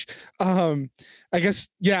 I guess,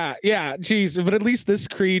 yeah, geez, but at least this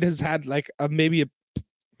Creed has had like maybe a,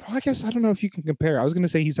 well, I guess I don't know if you can compare. I was going to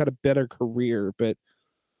say he's had a better career, but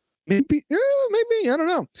maybe I don't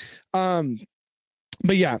know.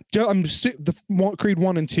 But yeah, Creed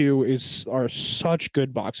 1 and 2 are such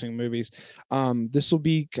good boxing movies. This will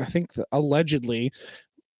be, I think, allegedly,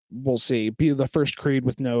 we'll see, be the first Creed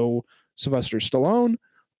with no Sylvester Stallone.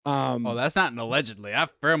 Oh, that's not an allegedly. I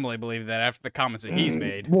firmly believe that after the comments that he's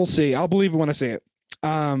made. We'll see. I'll believe it when I see it.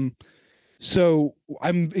 So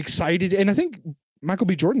I'm excited, and I think Michael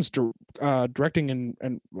B. Jordan's directing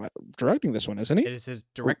and directing this one, isn't he? It is his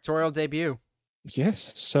directorial debut.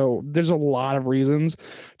 Yes. So there's a lot of reasons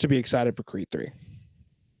to be excited for Creed 3.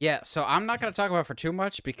 Yeah, so I'm not going to talk about it for too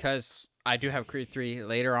much because I do have Creed 3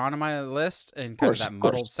 later on my list in kind of that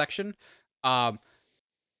muddled section.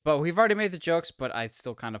 But we've already made the jokes, but I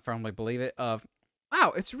still kind of firmly believe it.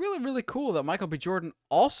 Wow, it's really, really cool that Michael B. Jordan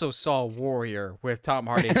also saw Warrior with Tom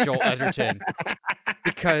Hardy and Joel Edgerton.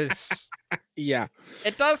 Because yeah,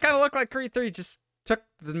 it does kind of look like Creed 3 just took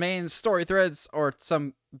the main story threads or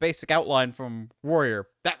some basic outline from Warrior.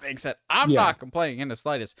 That being said, I'm not complaining in the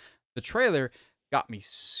slightest. The trailer got me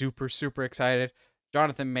super, super excited.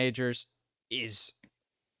 Jonathan Majors is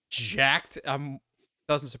jacked.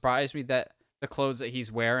 Doesn't surprise me that the clothes that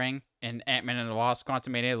he's wearing in Ant-Man and the Wasp: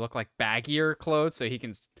 Quantumania look like baggier clothes, so he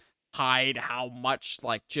can hide how much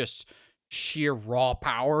like just sheer raw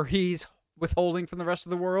power he's withholding from the rest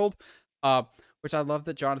of the world. Which I love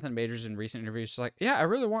that Jonathan Majors in recent interviews is like, yeah, I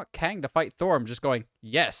really want Kang to fight Thor. I'm just going,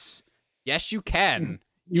 yes, you can.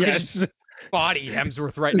 You can just body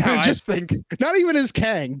Hemsworth right now. I think not even as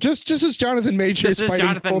Kang, just as Jonathan Majors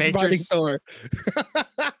fighting Thor.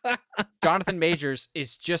 Jonathan Majors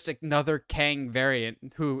is just another Kang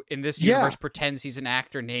variant who, in this universe, pretends he's an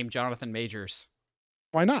actor named Jonathan Majors.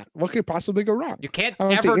 Why not? What could possibly go wrong? You can't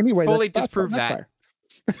ever fully disprove that.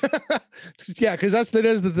 Yeah, because that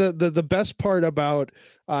is the best part about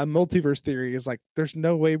multiverse theory is like there's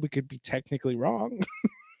no way we could be technically wrong.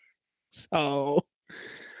 So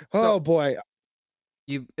boy,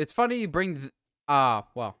 it's funny you bring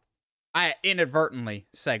well, I inadvertently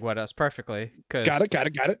segued us perfectly because got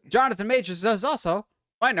it. Jonathan Majors is also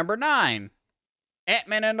my number 9,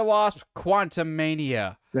 Ant-Man and the Wasp: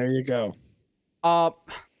 Quantumania. There you go.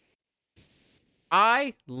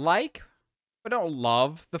 I like, but don't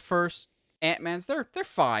love the first Ant-Man's, they're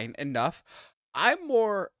fine enough. I'm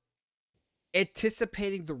more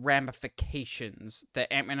anticipating the ramifications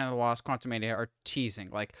that Ant-Man and the Wasp: Quantumania are teasing.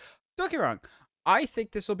 Like, don't get me wrong, I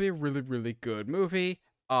think this will be a really, really good movie.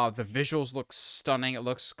 The visuals look stunning. It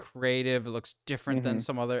looks creative. It looks different than Mm-hmm.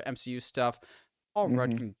 some other MCU stuff. All Rudd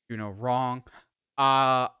Mm-hmm. can do no wrong.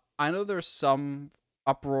 I know there's some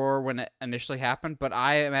uproar when it initially happened, but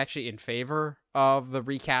I am actually in favor of the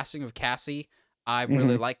recasting of Cassie. I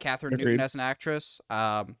really Mm-hmm. like Catherine Newton Agreed. as an actress.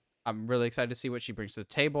 I'm really excited to see what she brings to the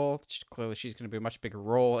table. Clearly, she's going to be a much bigger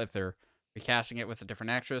role if they're recasting it with a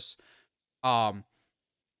different actress. Um,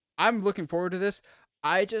 I'm looking forward to this.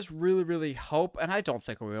 I just really, really hope, and I don't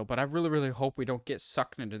think we will, but I really, really hope we don't get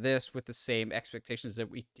sucked into this with the same expectations that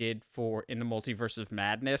we did for In the Multiverse of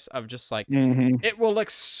Madness of just like Mm-hmm. it will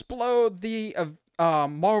explode the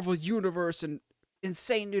Marvel universe in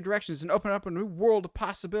insane new directions and open up a new world of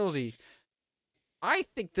possibility. I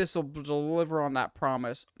think this will deliver on that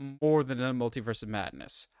promise more than a Multiverse of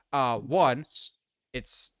Madness. One,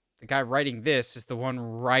 it's the guy writing this is the one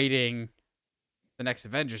writing the next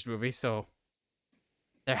Avengers movie, so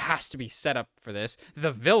there has to be setup for this.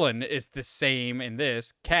 The villain is the same in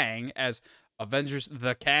this, Kang, as Avengers: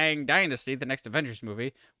 The Kang Dynasty, the next Avengers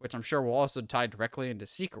movie, which I'm sure will also tie directly into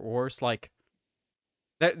Secret Wars. Like,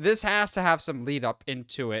 this has to have some lead up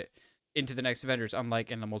into it, into the next Avengers,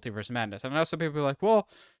 unlike in the Multiverse of Madness. And I know some people are like, well,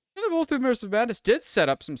 in the Multiverse of Madness did set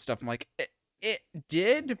up some stuff. I'm like, it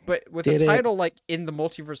did, but with a Did it? title like In the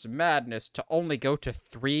Multiverse of Madness, to only go to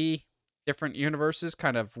 3 different universes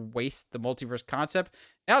kind of waste the multiverse concept.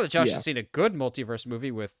 Now that Josh Yeah. has seen a good multiverse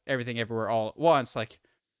movie with Everything Everywhere All at Once, like,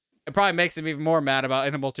 it probably makes him even more mad about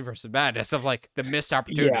In the Multiverse of Madness of like the missed Yeah.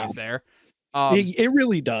 opportunities there. Um, It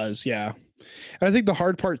really does. Yeah. I think the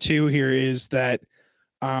hard part too here is that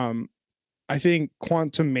um I think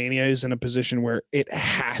Quantum Mania is in a position where it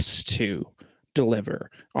has to deliver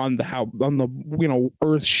on the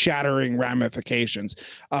earth shattering ramifications,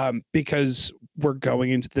 because we're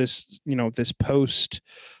going into this this post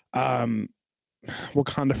um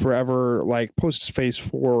Wakanda Forever, like post Phase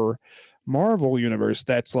 4 Marvel universe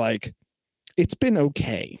that's like it's been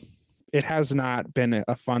okay. It has not been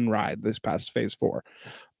a fun ride this past Phase 4.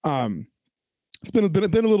 Um, it's been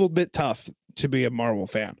a little bit tough to be a Marvel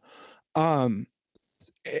fan. Um,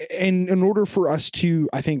 and in order for us to,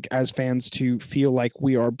 I think, as fans, to feel like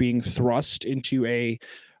we are being thrust into a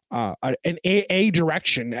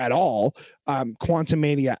direction at all, Quantum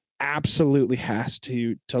Mania absolutely has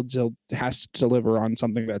to deliver on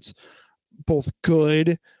something that's both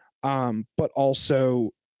good, but also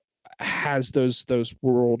has those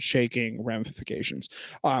world shaking ramifications.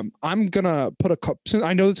 I'm gonna put a since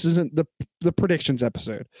I know this isn't the predictions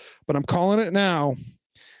episode, but I'm calling it now.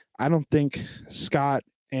 I don't think Scott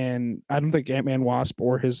and I don't think Ant-Man Wasp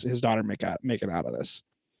or his daughter make it out of this.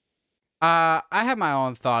 I have my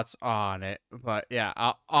own thoughts on it, but yeah,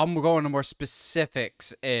 I'll go into more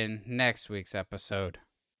specifics in next week's episode.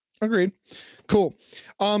 Agreed. Cool.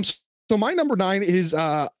 So my number 9 is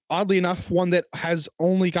oddly enough one that has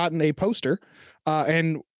only gotten a poster,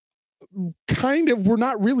 and kind of we're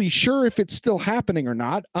not really sure if it's still happening or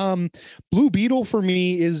not. Blue Beetle for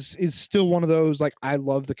me is still one of those, like, I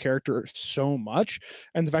love the character so much,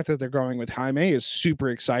 and the fact that they're going with Jaime is super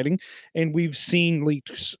exciting. And we've seen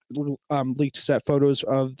leaked set photos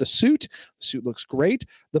of the suit. The suit looks great.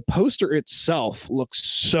 The poster itself looks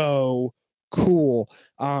so cool.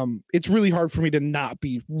 It's really hard for me to not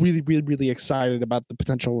be really, really, really excited about the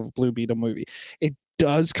potential of Blue Beetle movie. It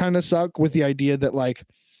does kind of suck with the idea that, like,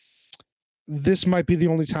 this might be the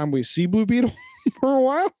only time we see Blue Beetle for a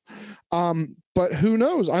while. But who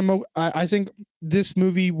knows? I think this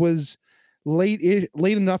movie was late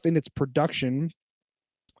enough in its production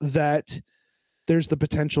that there's the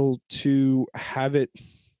potential to have it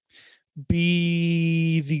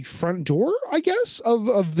be the front door, I guess,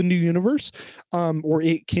 of the new universe. Or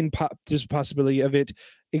it can there's a possibility of it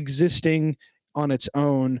existing on its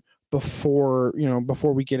own before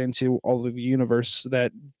we get into all of the universe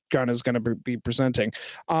that Gunn is going to be presenting.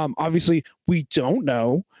 Obviously, we don't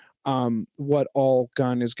know what all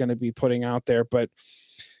Gunn is going to be putting out there, but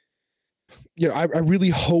I really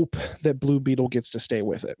hope that Blue Beetle gets to stay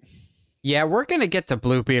with it. Yeah, we're gonna get to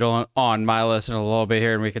Blue Beetle on my list in a little bit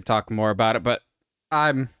here, and we can talk more about it. But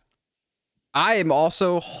I am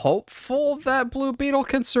also hopeful that Blue Beetle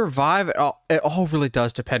can survive. It all really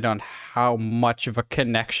does depend on how much of a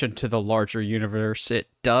connection to the larger universe it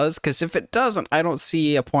does. Because if it doesn't, I don't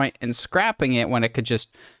see a point in scrapping it when it could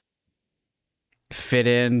just fit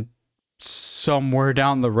in somewhere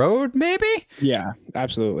down the road, maybe. Yeah,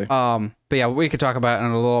 absolutely. But yeah, we could talk about it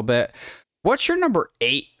in a little bit. What's your number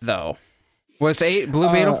 8 though? Was 8 Blue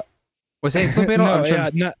Beetle? Uh, Was 8 Blue Beetle?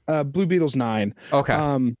 no, yeah, Blue Beetle's 9.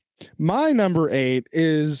 Okay. My number 8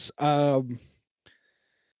 is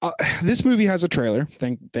this movie has a trailer,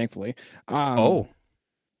 thankfully. Oh.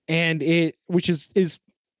 And which is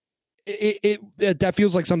that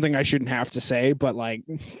feels like something I shouldn't have to say, but like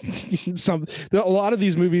a lot of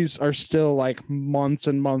these movies are still like months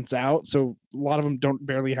and months out, so a lot of them don't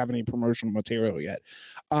barely have any promotional material yet.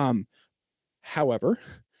 However,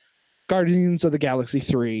 Guardians of the Galaxy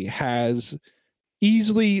 3 has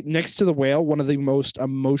easily, next to The Whale, one of the most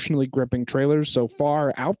emotionally gripping trailers so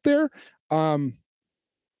far out there. And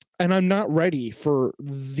I'm not ready for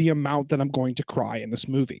the amount that I'm going to cry in this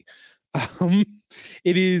movie.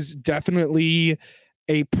 It is definitely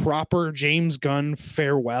a proper James Gunn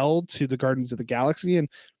farewell to the Guardians of the Galaxy and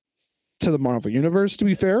to the Marvel Universe, to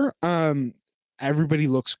be fair. Everybody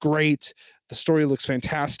looks great. The story looks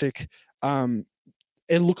fantastic.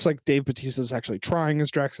 It looks like Dave Bautista is actually trying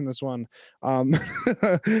as Drax in this one. But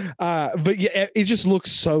yeah, it just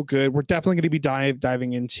looks so good. We're definitely going to be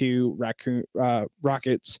diving into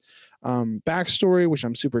Rocket's backstory, which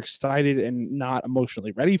I'm super excited and not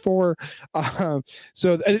emotionally ready for.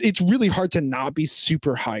 So it's really hard to not be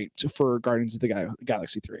super hyped for Guardians of the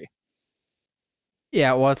Galaxy 3.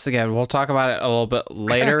 Yeah, once again, we'll talk about it a little bit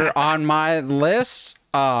later on my list.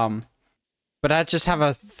 But I just have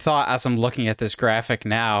a thought as I'm looking at this graphic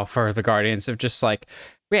now for the Guardians of just like,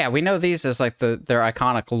 yeah, we know these as like their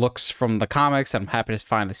iconic looks from the comics. I'm happy to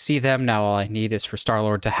finally see them. Now all I need is for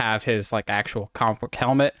Star-Lord to have his like actual comic book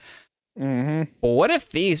helmet. Mm-hmm. But what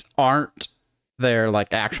if these aren't their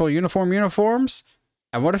like actual uniforms?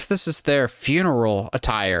 And what if this is their funeral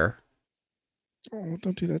attire? Oh,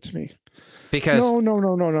 don't do that to me. Because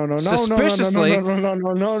suspiciously,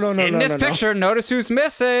 in this picture, notice who's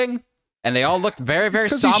missing. And they all look very, very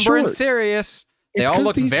somber and serious. They all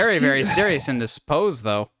look very, very serious in this pose,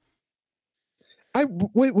 though.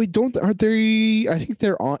 Aren't they? I think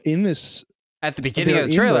they're in this at the beginning of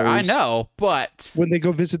the trailer. I know, but when they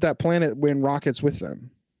go visit that planet, when Rocket's with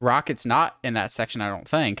them, Rocket's not in that section. I don't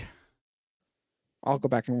think. I'll go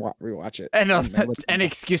back and rewatch it. And an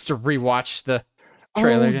excuse to rewatch the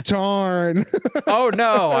trailer. Oh darn! Oh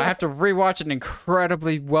no! I have to rewatch an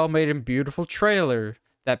incredibly well-made and beautiful trailer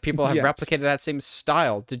that people have replicated that same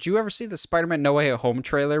style. Did you ever see the Spider-Man No Way Home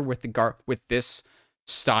trailer with with this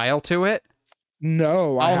style to it?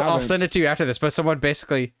 No, I'll send it to you after this. But someone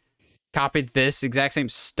basically copied this exact same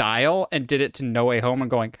style and did it to No Way Home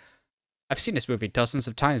and going, I've seen this movie dozens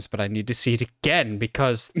of times, but I need to see it again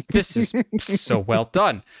because this is so well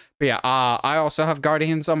done. But yeah, I also have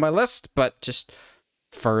Guardians on my list, but just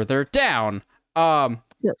further down.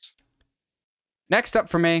 Yes. Next up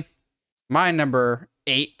for me, my number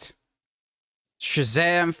 8,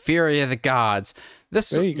 Shazam! Fury of the Gods.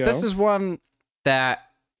 This is one that,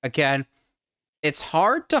 again, it's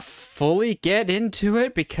hard to fully get into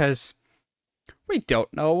it because we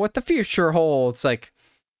don't know what the future holds. Like,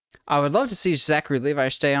 I would love to see Zachary Levi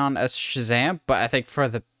stay on as Shazam, but I think for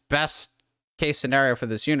the best case scenario for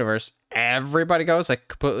this universe, everybody goes like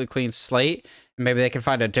completely clean slate, and maybe they can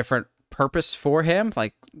find a different purpose for him,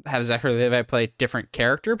 like have Zachary Levi play a different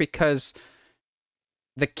character, because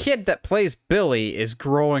the kid that plays Billy is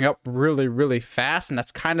growing up really, really fast, and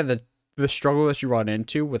that's kind of the struggle that you run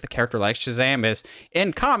into with a character like Shazam is,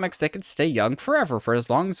 in comics, they can stay young forever for as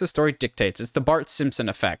long as the story dictates. It's the Bart Simpson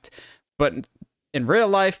effect. But in real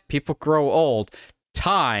life, people grow old.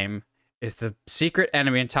 Time is the secret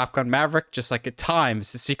enemy in Top Gun Maverick, just like time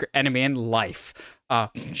is the secret enemy in life.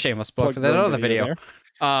 Shameless plug for that other video.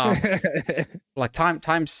 Like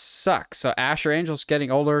time sucks. So Asher Angel's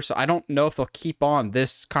getting older, so I don't know if they'll keep on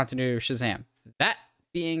this continuity of Shazam. That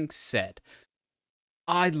being said,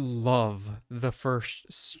 I love the first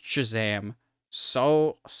Shazam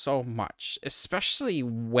so much, especially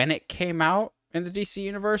when it came out in the DC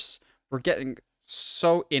universe. We're getting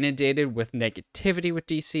so inundated with negativity with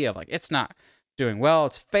DC of like, it's not doing well,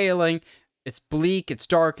 it's failing, it's bleak, it's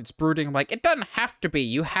dark, it's brooding. I'm like, it doesn't have to be.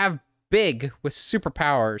 You have big with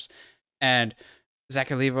superpowers, and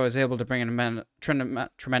Zachary Levi was able to bring in a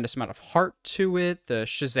tremendous amount of heart to it. The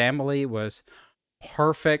Shazamily was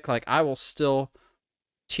perfect. Like, I will still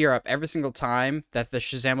tear up every single time that the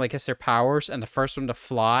Shazamily gets their powers, and the first one to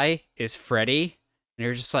fly is Freddy, and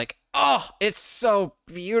you're just like, oh, it's so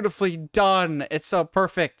beautifully done. It's so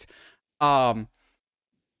perfect. I'm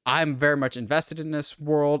very much invested in this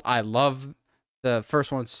world. I love the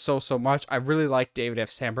first one so much. I really like David F.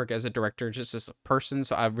 Sandberg as a director, just as a person,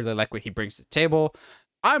 so I really like what he brings to the table.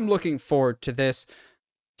 I'm looking forward to this.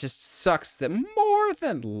 Just sucks that more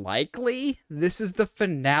than likely this is the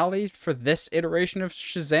finale for this iteration of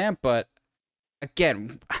Shazam, but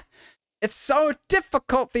again, it's so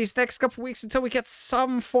difficult these next couple weeks until we get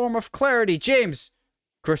some form of clarity. James,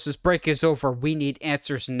 Christmas break is over. We need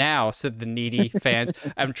answers now, said the needy fans.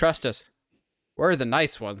 Trust us, we're the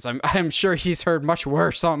nice ones. I'm sure he's heard much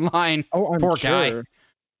worse online. Oh, I'm Poor sure. guy.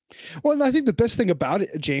 Well, and I think the best thing about it,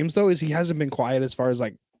 James, though, is he hasn't been quiet as far as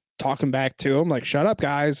like talking back to him, like, shut up,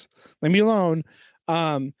 guys, leave me alone.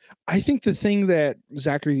 I think the thing that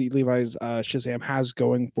Zachary Levi's Shazam has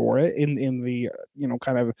going for it in the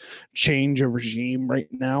kind of change of regime right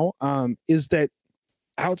now is that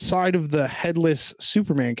outside of the headless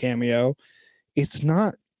Superman cameo, it's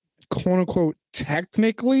not quote unquote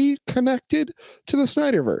technically connected to the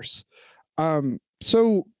Snyderverse.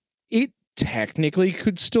 So it technically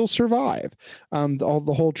could still survive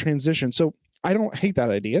the whole transition. So I don't hate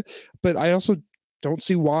that idea, but I also don't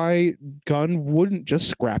see why Gunn wouldn't just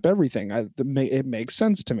scrap everything. It makes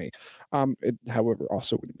sense to me. It, however,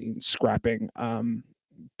 also would mean scrapping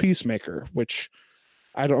Peacemaker, which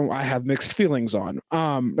I have mixed feelings on.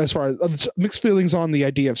 As far as mixed feelings on the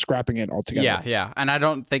idea of scrapping it altogether. Yeah, and I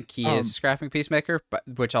don't think he is scrapping Peacemaker, but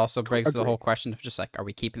which also brings the whole question of just like, are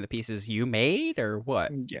we keeping the pieces you made or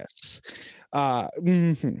what? Yes.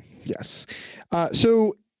 Yes.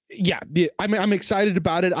 So yeah, I'm excited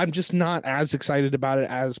about it. I'm just not as excited about it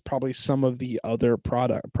as probably some of the other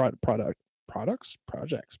projects.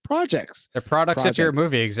 They're products of your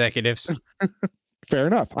movie executives. Fair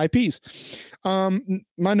enough. IPs.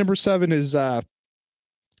 My number 7 is The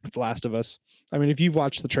Last of Us. I mean, if you've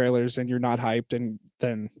watched the trailers and you're not hyped, and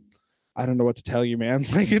then I don't know what to tell you, man.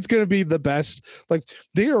 Like, it's gonna be the best. Like,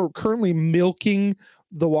 they are currently milking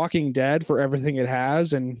The Walking Dead for everything it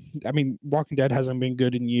has, and I mean, Walking Dead hasn't been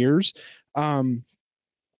good in years.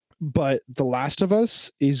 But The Last of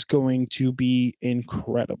Us is going to be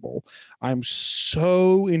incredible. I'm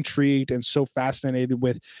so intrigued and so fascinated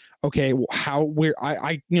with, okay,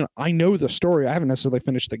 I know the story. I haven't necessarily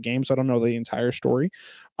finished the game, so I don't know the entire story.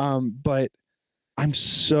 But I'm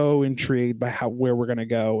so intrigued by where we're gonna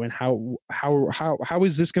go and how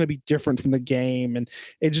is this gonna be different from the game, and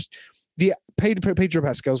it just Pedro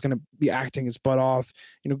Pascal is going to be acting his butt off.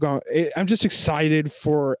 I'm just excited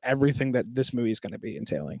for everything that this movie is going to be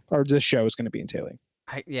entailing, or this show is going to be entailing.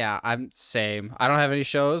 I'm same. I don't have any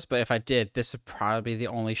shows, but if I did, this would probably be the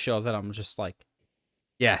only show that I'm just like,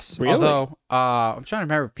 yes. Really? Although, I'm trying to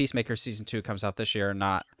remember if Peacemaker season 2 comes out this year or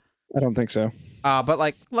not. I don't think so. But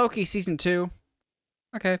like Loki season 2,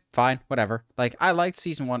 okay, fine, whatever. Like, I liked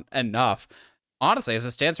season 1 enough. Honestly, as it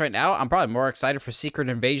stands right now, I'm probably more excited for Secret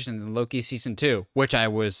Invasion than Loki season 2, which I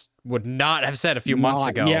would not have said a few months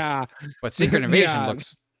ago. Yeah, but Secret Invasion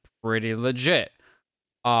looks pretty legit.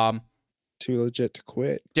 Too legit to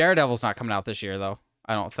quit. Daredevil's not coming out this year, though.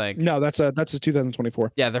 I don't think. No, that's a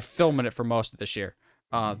 2024. Yeah, they're filming it for most of this year.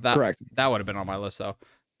 Correct. That would have been on my list, though.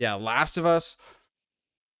 Yeah, Last of Us.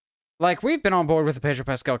 Like, we've been on board with the Pedro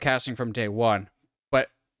Pascal casting from day one, but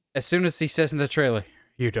as soon as he says in the trailer,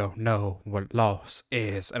 "You don't know what loss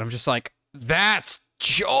is," and I'm just like, that's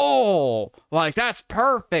Joel. Like, that's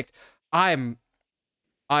perfect. I'm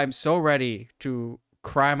so ready to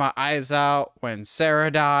cry my eyes out when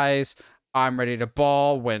Sarah dies. I'm ready to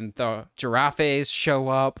bawl when the giraffes show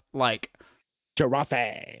up. Like,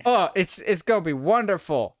 giraffe. Oh, it's gonna be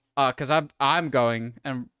wonderful. Because I'm going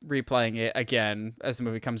and replaying it again as the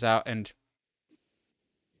movie comes out, and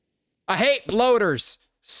I hate bloaters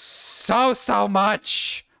so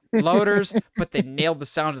much. Bloaters, but they nailed the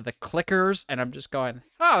sound of the clickers, and I'm just going,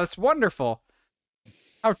 oh, that's wonderful.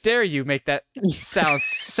 How dare you make that sound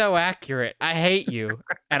so accurate? I hate you,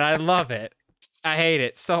 and I love it. I hate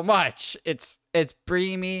it so much. It's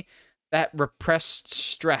bringing me that repressed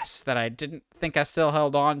stress that I didn't think I still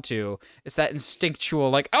held on to. It's that instinctual,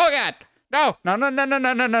 like, oh god, no.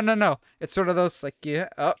 It's sort of those like, yeah,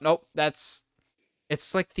 oh nope, it's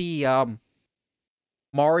like the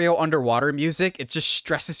Mario underwater music. It just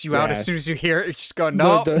stresses you out as soon as you hear it. It's just going,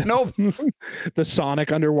 no, nope. The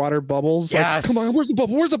Sonic underwater bubbles. Yes. Like, come on, where's the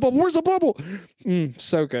bubble? Where's the bubble? Where's the bubble?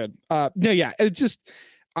 So good. No, yeah, it's just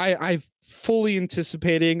I've fully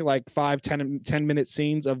anticipating like 5-10 minute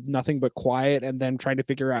scenes of nothing but quiet and then trying to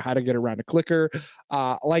figure out how to get around a clicker.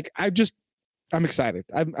 I'm excited.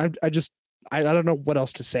 I don't know what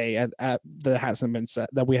else to say that hasn't been said,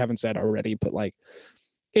 that we haven't said already, but like,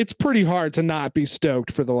 it's pretty hard to not be stoked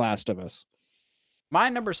for The Last of Us. My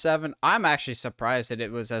number 7, I'm actually surprised that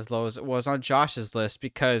it was as low as it was on Josh's list,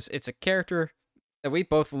 because it's a character that we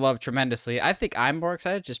both love tremendously. I think I'm more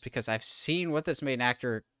excited just because I've seen what this main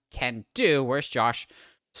actor can do, whereas Josh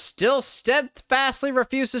still steadfastly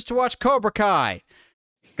refuses to watch Cobra Kai.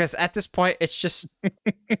 Because at this point, it's just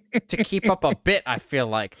to keep up a bit, I feel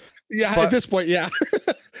like. Yeah, at But this point, yeah.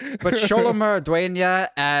 but Sholomur Dueña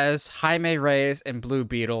as Jaime Reyes and Blue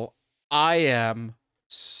Beetle, I am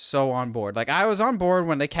so on board. Like, I was on board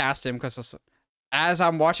when they cast him because as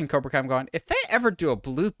I'm watching Cobra Kai, I'm going, if they ever do a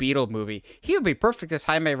Blue Beetle movie, he would be perfect as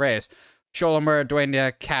Jaime Reyes. Sholomur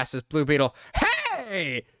Dueña cast as Blue Beetle.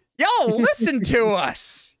 Hey, y'all listen to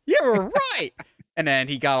us. You were right. And then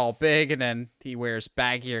he got all big, and then he wears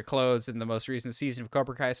baggier clothes in the most recent season of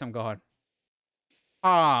Cobra Kai. So I'm going,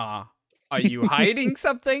 are you hiding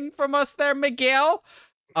something from us there, Miguel?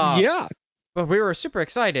 Yeah. But we were super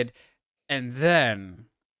excited. And then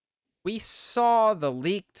we saw the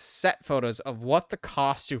leaked set photos of what the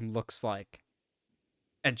costume looks like.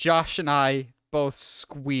 And Josh and I both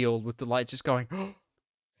squealed with delight, just going, oh,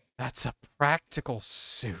 that's a practical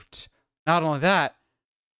suit. Not only that,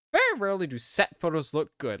 very rarely do set photos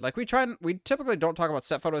look good. Like, we typically don't talk about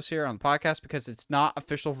set photos here on the podcast because it's not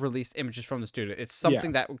official released images from the studio. It's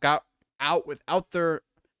something that got out without their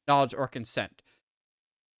knowledge or consent.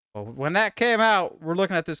 Well, when that came out, we're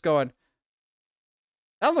looking at this going,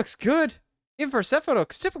 that looks good. Even for a set photo,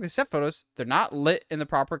 because typically set photos, they're not lit in the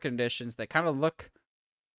proper conditions. They kind of look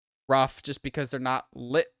rough just because they're not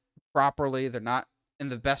lit properly. They're not in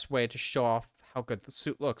the best way to show off how good the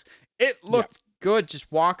suit looks. It looked good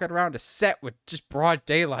just walking around a set with just broad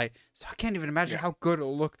daylight. So I can't even imagine how good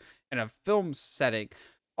it'll look in a film setting.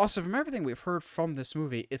 Also, from everything we've heard from this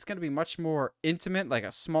movie, it's going to be much more intimate, like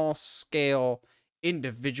a small scale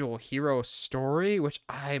individual hero story, which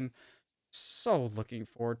I'm so looking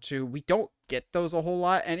forward to. We don't get those a whole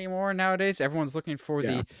lot anymore nowadays. Everyone's looking for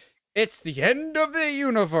it's the end of the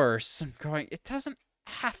universe. I'm going, it doesn't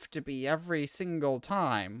have to be every single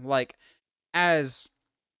time. Like, as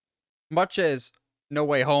much as No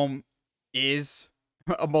Way Home is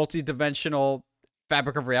a multi-dimensional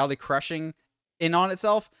fabric of reality crushing in on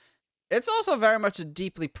itself, it's also very much a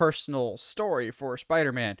deeply personal story for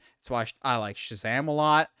Spider-Man. That's why I like Shazam a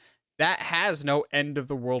lot. That has no end of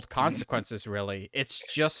the world consequences, really. It's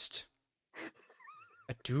just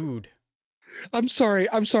a dude. I'm sorry.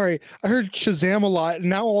 I heard Shazam a lot, and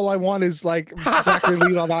now all I want is like Zachary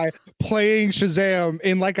Levi playing Shazam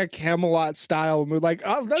in like a Camelot style movie. Like,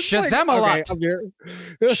 oh, that's Shazam-a-lot.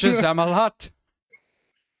 Shazam a lot.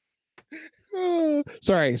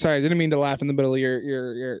 Sorry. I didn't mean to laugh in the middle of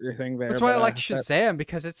your thing there. That's why I like Shazam,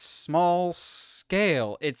 because it's small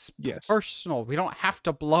scale. It's personal. We don't have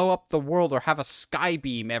to blow up the world or have a sky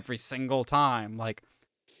beam every single time. Like,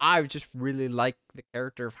 I just really like the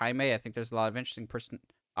character of Jaime. I think there's a lot of interesting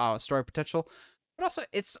story potential. But also,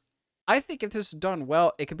 I think if this is done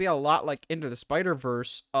well, it could be a lot like Into the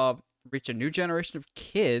Spider-Verse of reach a new generation of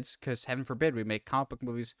kids, because heaven forbid we make comic book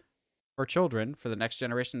movies for children, for the next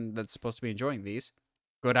generation that's supposed to be enjoying these.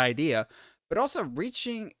 Good idea. But also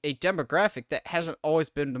reaching a demographic that hasn't always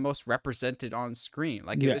been the most represented on screen.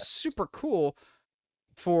 Like, it was super cool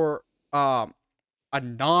for a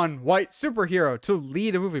non-white superhero to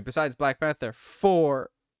lead a movie besides Black Panther for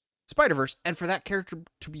Spider-Verse, and for that character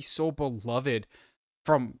to be so beloved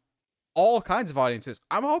from all kinds of audiences.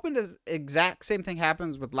 I'm hoping the exact same thing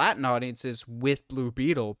happens with Latin audiences with Blue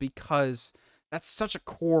Beetle, because that's such a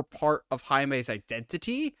core part of Jaime's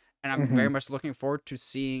identity, and I'm very much looking forward to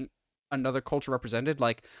seeing another culture represented.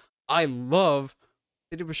 Like, I love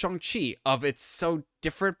what they did with Shang-Chi, of it's so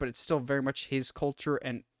different, but it's still very much his culture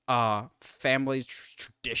and family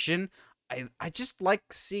tradition. I just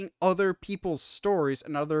like seeing other people's stories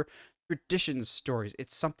and other traditions stories.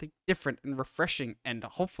 It's something different and refreshing, and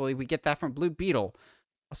hopefully we get that from Blue Beetle.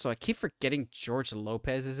 Also, I keep forgetting George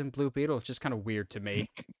Lopez is in Blue Beetle. It's just kind of weird to me.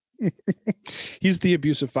 He's the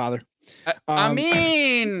abusive father. I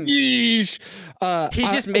mean, yeesh. He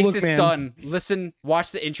just makes his son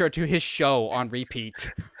watch the intro to his show on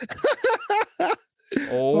repeat.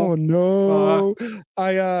 Oh no!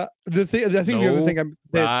 The other thing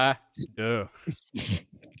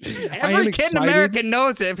every kid in America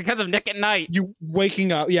knows it because of Nick at Night. You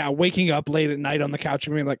waking up late at night on the couch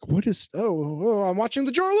and being like, "What is? Oh, I'm watching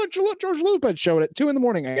the George Lopez show at 2 a.m,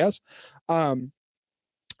 I guess."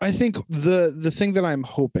 I think the thing that I'm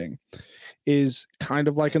hoping is kind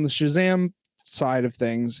of like on the Shazam side of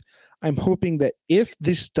things. I'm hoping that if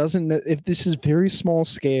this is very small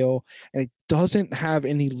scale and it doesn't have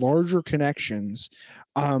any larger connections,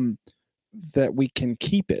 that we can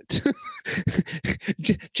keep it.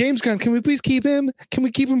 James Gunn, can we please keep him? Can we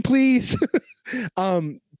keep him, please?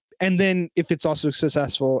 And then if it's also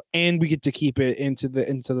successful and we get to keep it into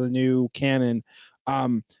the new canon,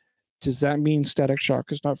 does that mean Static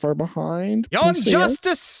Shock is not far behind? Young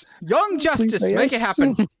Justice, make it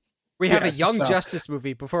happen. We have a Yes, Young so Justice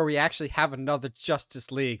movie before we actually have another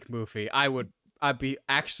Justice League movie. I'd be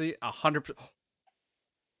actually 100%.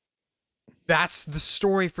 That's the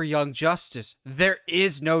story for Young Justice. There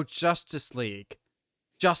is no Justice League.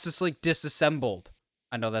 Justice League disassembled.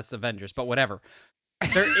 I know that's Avengers, but whatever.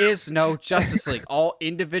 There is no Justice League. All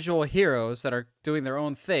individual heroes that are doing their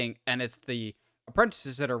own thing, and it's the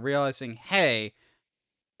apprentices that are realizing, hey,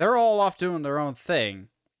 they're all off doing their own thing.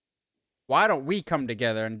 Why don't we come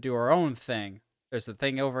together and do our own thing? There's a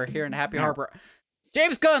thing over here in Happy Harbor.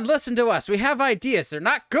 James Gunn, listen to us. We have ideas. They're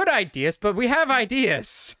not good ideas, but we have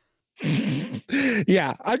ideas.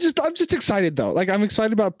 Yeah, I'm just excited though. Like I'm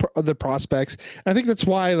excited about the prospects. I think that's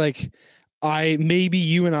why like maybe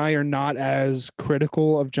you and I are not as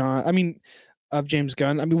critical of of James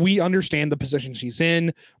Gunn. I mean, we understand the position she's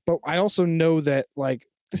in, but I also know that like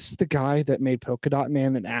this is the guy that made Polka Dot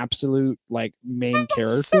Man an absolute like main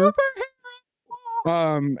character.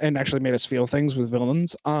 And actually made us feel things with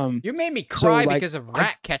villains. You made me so, cry like, because of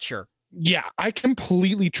Ratcatcher. Yeah, I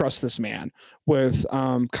completely trust this man with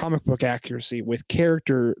comic book accuracy, with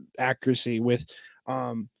character accuracy, with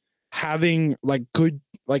having like good,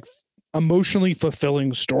 like emotionally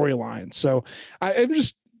fulfilling storylines. So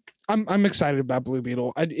I'm excited about Blue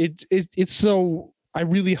Beetle. It's so I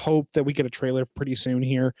really hope that we get a trailer pretty soon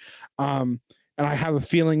here, and I have a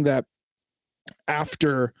feeling that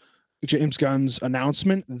after James Gunn's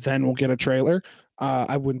announcement, then we'll get a trailer.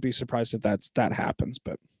 I wouldn't be surprised if that happens,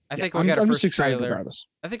 but. I think we'll get our I'm first just excited trailer. regardless.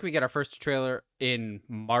 I think we get our first trailer in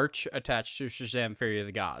March attached to Shazam Fury of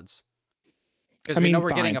the Gods. Because we know we're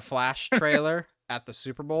getting a Flash trailer at the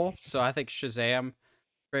Super Bowl. So I think Shazam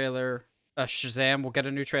will get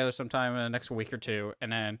a new trailer sometime in the next week or two.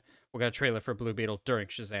 And then we'll get a trailer for Blue Beetle during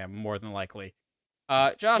Shazam, more than likely.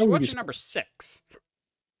 Josh, what's your number 6?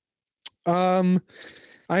 I'm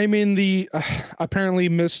in the apparently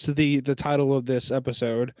missed the title of this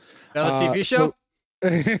episode. Another TV show?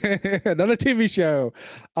 Another TV show.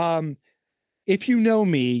 If you know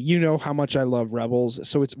me, you know how much I love Rebels,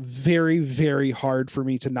 so it's very, very hard for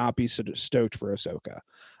me to not be stoked for Ahsoka.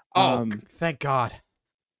 Thank God.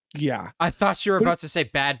 Yeah. I thought you were about to say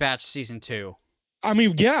Bad Batch Season 2. I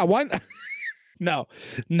mean, yeah, why No,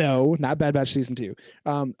 not Bad Batch Season 2.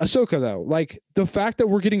 Ahsoka, though, like the fact that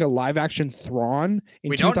we're getting a live action Thrawn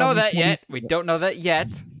we don't know that yet. We don't know that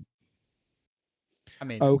yet. I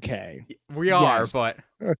mean, okay, we are, but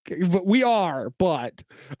okay, but we are, but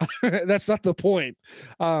that's not the point.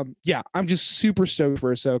 Yeah, I'm just super stoked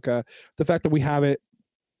for Ahsoka. The fact that we have it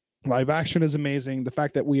live action is amazing. The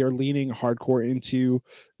fact that we are leaning hardcore into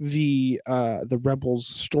the Rebels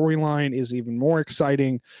storyline is even more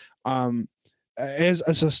exciting. As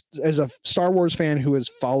a Star Wars fan who has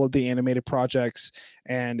followed the animated projects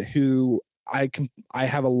and who I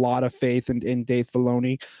have a lot of faith in Dave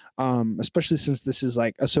Filoni, especially since this is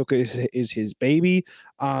like Ahsoka is his baby.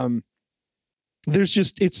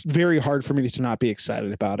 It's very hard for me to not be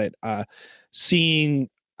excited about it.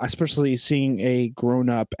 Especially seeing a grown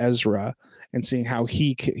up Ezra and seeing how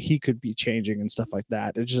he could be changing and stuff like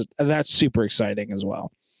that. That's super exciting as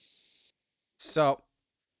well. So,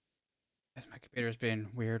 as my computer's being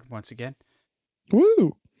weird once again.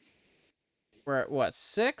 Woo! We're at what,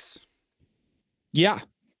 6? Yeah.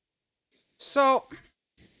 So,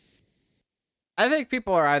 I think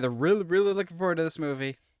people are either really, really looking forward to this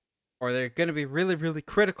movie, or they're going to be really, really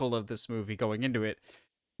critical of this movie going into it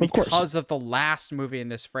because of the last movie in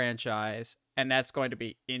this franchise, and that's going to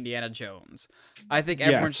be Indiana Jones. I think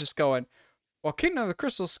everyone's just going, well, Kingdom of the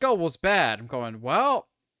Crystal Skull was bad. I'm going, well,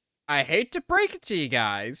 I hate to break it to you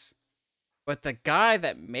guys, but the guy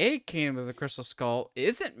that made Kingdom of the Crystal Skull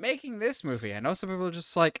isn't making this movie. I know some people are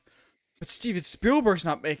just like, but Steven Spielberg's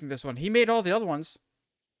not making this one. He made all the other ones.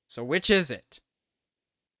 So which is it?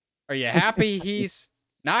 Are you happy he's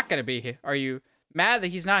not going to be here? Are you mad that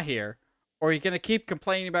he's not here? Or are you going to keep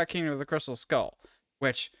complaining about Kingdom of the Crystal Skull?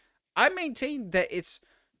 Which I maintain that it's...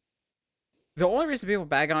 The only reason people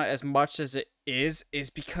bag on it as much as it is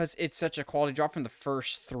because it's such a quality drop from the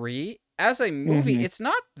first 3. As a movie, it's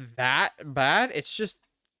not that bad. It's just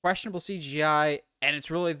questionable CGI, and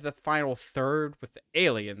it's really the final third with the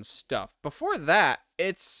alien stuff. Before that,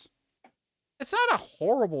 it's not a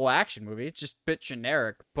horrible action movie. It's just a bit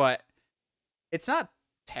generic, but it's not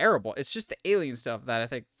terrible. It's just the alien stuff that I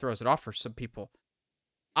think throws it off for some people.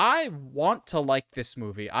 I want to like this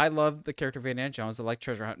movie. I love the character of Indiana Jones. I like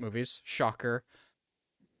treasure hunt movies. Shocker.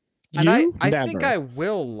 And I think I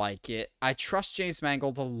will like it. I trust James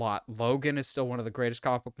Mangold a lot. Logan is still one of the greatest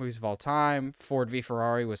comic book movies of all time. Ford v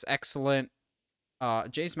Ferrari was excellent.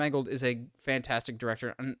 James Mangold is a fantastic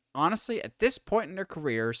director, and honestly, at this point in their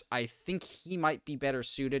careers, I think he might be better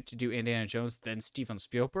suited to do Indiana Jones than Steven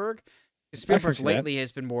Spielberg. I can Spielberg see that. lately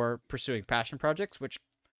has been more pursuing passion projects, which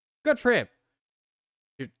good for him.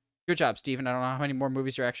 Good job, Steven. I don't know how many more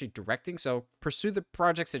movies you're actually directing, so pursue the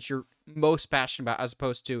projects that you're most passionate about, as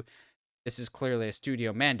opposed to this is clearly a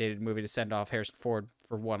studio mandated movie to send off Harrison Ford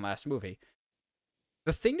for one last movie.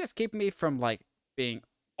 The thing that's keeping me from like being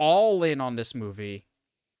all in on this movie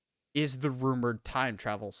is the rumored time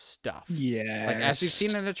travel stuff. Like, as we've Yes.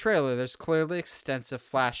 seen in the trailer, there's clearly extensive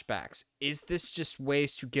flashbacks. Is this just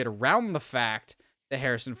ways to get around the fact that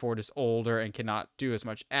Harrison Ford is older and cannot do as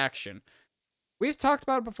much action? We've talked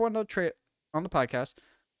about it before on the podcast.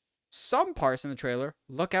 Some parts in the trailer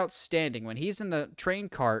look outstanding. When he's in the train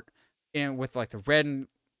cart and with like the red and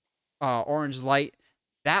orange light,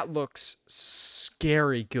 that looks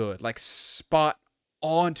scary good. Like spot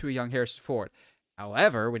on to a young Harrison Ford.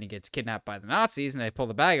 However, when he gets kidnapped by the Nazis and they pull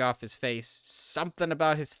the bag off his face, something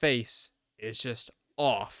about his face is just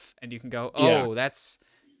off. And you can go, Yeah. oh, that's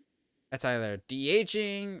either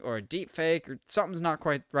de-aging or a deep fake or something's not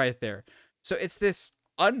quite right there. So it's this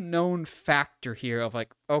unknown factor here of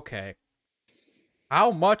like, okay, how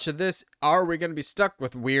much of this are we going to be stuck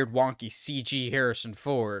with weird, wonky CG Harrison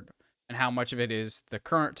Ford? And how much of it is the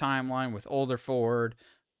current timeline with older Ford,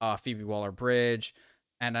 Phoebe Waller-Bridge?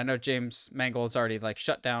 And I know James Mangold's already like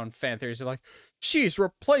shut down fan theories of like, she's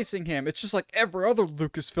replacing him. It's just like every other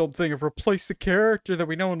Lucasfilm thing of replace the character that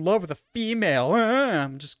we know and love with a female.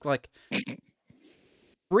 I'm just like,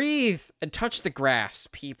 breathe and touch the grass,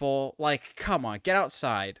 people. Like, come on, get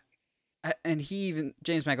outside. And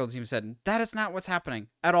James Mangold even said, that is not what's happening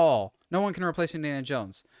at all. No one can replace Indiana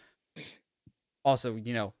Jones. Also,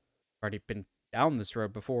 already been down this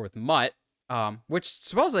road before with Mutt, which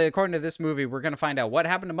supposedly, according to this movie, we're going to find out what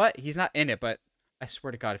happened to Mutt. He's not in it, but I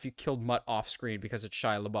swear to God, if you killed Mutt off screen because it's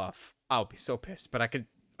Shia LaBeouf, I'll be so pissed. But I could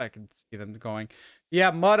see them going,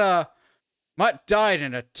 yeah, Mutt died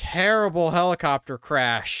in a terrible helicopter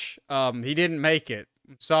crash. He didn't make it.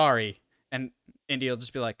 I'm sorry. And Indy will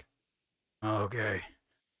just be like, okay,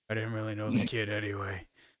 I didn't really know the kid anyway.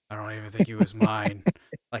 I don't even think he was mine.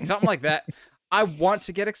 Like something like that. I want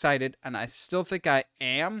to get excited, and I still think I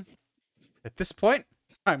am. At this point,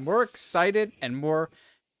 I'm more excited and more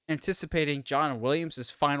anticipating John Williams'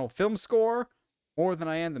 final film score more than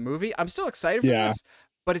I am the movie. I'm still excited for this,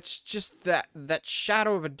 but it's just that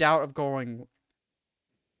shadow of a doubt of going,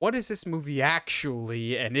 what is this movie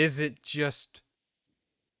actually, and is it just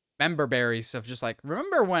member berries of just like,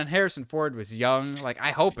 remember when Harrison Ford was young? Like,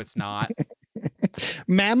 I hope it's not.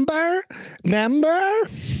 Member?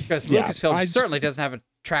 Because Lucasfilm just certainly doesn't have a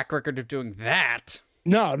track record of doing that.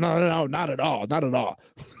 No, not at all. Not at all.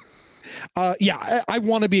 I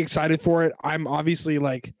want to be excited for it. I'm obviously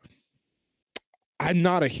like, I'm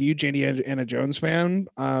not a huge Indiana Jones fan.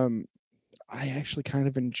 I actually kind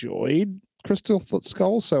of enjoyed Crystal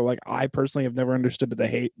Skull, so like I personally have never understood the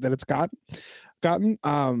hate that it's gotten.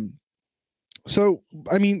 So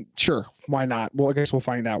I mean, sure, why not? Well, I guess we'll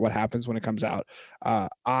find out what happens when it comes out.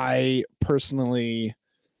 I personally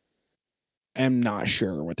am not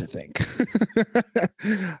sure what to think.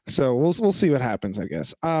 So we'll see what happens, I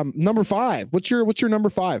guess. Number 5. What's your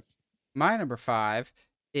number 5? My number 5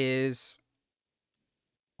 is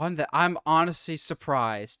one that I'm honestly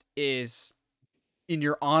surprised is in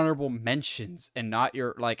your honorable mentions and not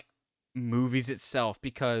your like movies itself,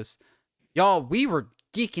 because y'all, we were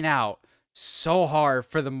geeking out so hard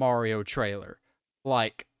for the Mario trailer.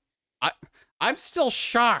 Like, I'm still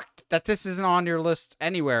shocked that this isn't on your list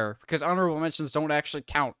anywhere, because honorable mentions don't actually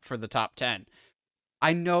count for the top 10.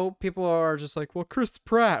 I know people are just like, well, Chris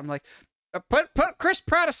Pratt. I'm like, put Chris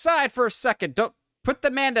Pratt aside for a second. Don't put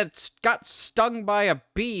the man that got stung by a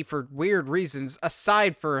bee for weird reasons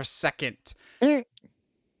aside for a second.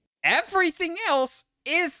 Everything else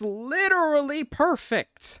is literally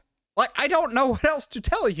perfect. Like, I don't know what else to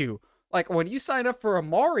tell you. Like, when you sign up for a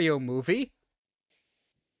Mario movie,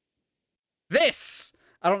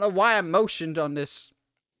 I don't know why I'm motioned on this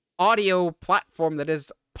audio platform that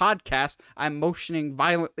is podcast. I'm motioning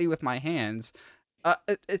violently with my hands.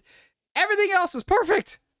 Everything else is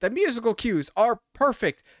perfect. The musical cues are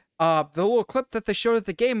perfect. The little clip that they showed at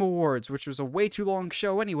the Game Awards, which was a way too long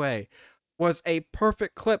show anyway, was a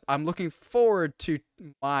perfect clip. I'm looking forward to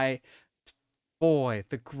my boy,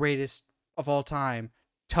 the greatest of all time,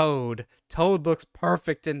 Toad. Toad looks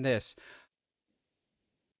perfect in this.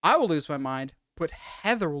 I will lose my mind, but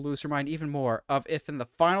Heather will lose her mind even more of if in the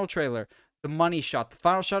final trailer, the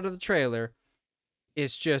final shot of the trailer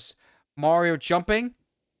is just Mario jumping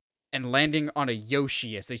and landing on a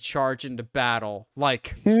Yoshi as they charge into battle.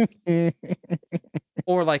 Like,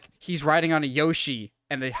 or like he's riding on a Yoshi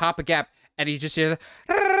and they hop a gap and you just hear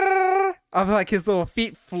the of like his little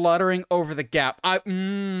feet fluttering over the gap.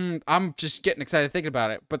 I'm just getting excited thinking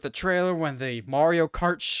about it. But the trailer when the Mario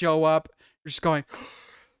Kart show up, you're just going,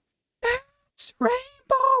 "That's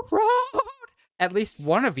Rainbow Road." At least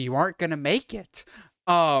one of you aren't gonna make it.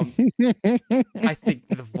 I think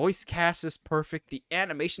the voice cast is perfect. The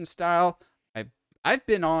animation style, I've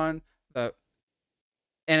been on the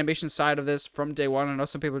animation side of this from day one. I know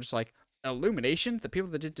some people are just like, Illumination, the people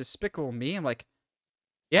that did Despicable Me. I'm like,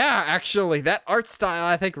 yeah, actually, that art style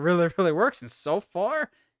I think really, really works. And so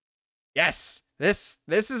far, yes, this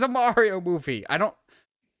is a Mario movie.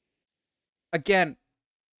 Again,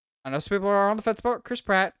 I know some people are on the fence about Chris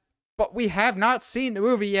Pratt, but we have not seen the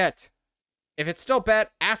movie yet. If it's still bad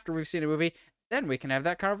after we've seen a movie, then we can have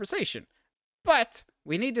that conversation. But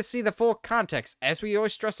we need to see the full context. As we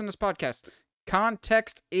always stress on this podcast,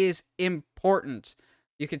 context is important.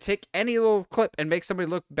 You can take any little clip and make somebody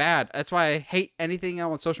look bad. That's why I hate anything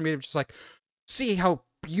on social media. Just like, see how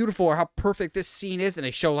beautiful or how perfect this scene is. And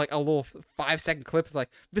they show like a little 5-second clip. Like,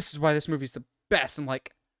 this is why this movie's the best. I'm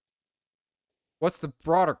like, what's the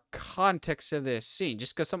broader context of this scene?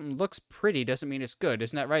 Just because something looks pretty doesn't mean it's good.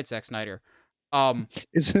 Isn't that right, Zack Snyder?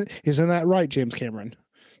 Isn't that right, James Cameron?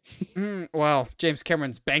 Well, James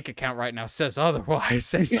Cameron's bank account right now says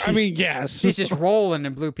otherwise. I mean, yes. He's just rolling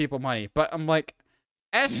in blue people money. But I'm like,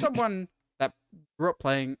 as someone that grew up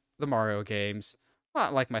playing the Mario games,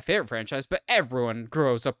 not like my favorite franchise, but everyone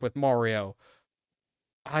grows up with Mario.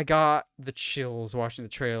 I got the chills watching the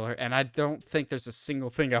trailer, and I don't think there's a single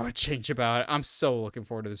thing I would change about it. I'm so looking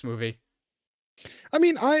forward to this movie. I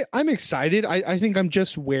mean, I'm excited. I think I'm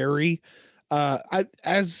just wary.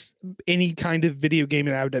 As any kind of video game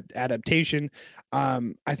adaptation,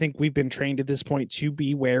 I think we've been trained at this point to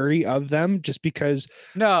be wary of them just because.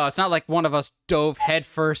 No, it's not like one of us dove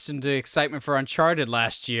headfirst into excitement for Uncharted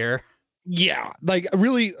last year. Yeah, like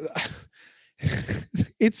really,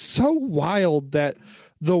 it's so wild that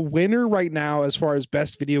the winner right now, as far as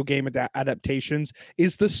best video game adaptations,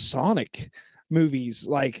 is the Sonic movies.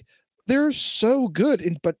 Like, they're so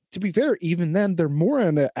good, but to be fair, even then they're more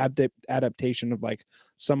an adaptation of like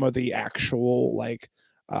some of the actual like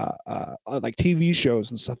TV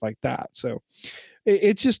shows and stuff like that. So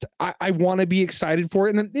it's just I want to be excited for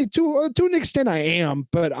it, and to an extent I am,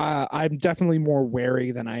 but I'm definitely more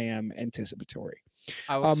wary than I am anticipatory.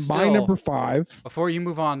 My number 5. Before you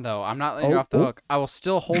move on, though, I'm not letting you off the hook. I will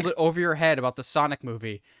still hold it over your head about the Sonic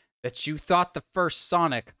movie that you thought the first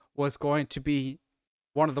Sonic was going to be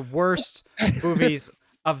one of the worst movies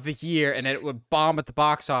of the year, and it would bomb at the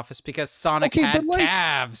box office because Sonic had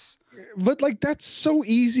calves. But like, that's so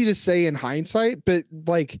easy to say in hindsight, but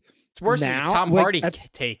like, it's worse than your Tom Hardy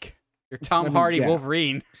take. Your Tom Hardy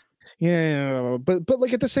Wolverine. Yeah, but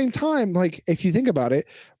like at the same time, like if you think about it,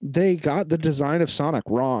 they got the design of Sonic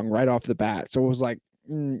wrong right off the bat. So it was like,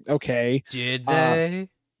 okay. Did they?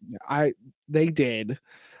 They did.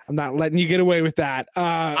 I'm not letting you get away with that.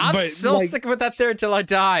 I'm but still sticking with that there until I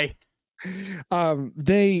die.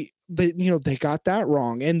 They got that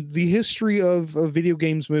wrong, and the history of video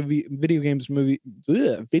games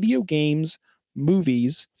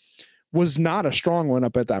movies was not a strong one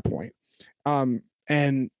up at that point.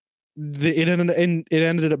 And it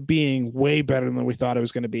ended up being way better than we thought it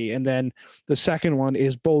was going to be. And then the second one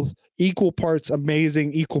is both equal parts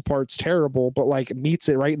amazing, equal parts terrible, but like meets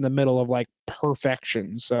it right in the middle of like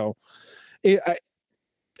perfection. So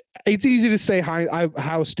it's easy to say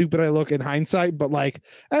how stupid I look in hindsight, but like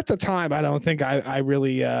at the time, I don't think I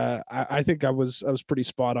really I think I was pretty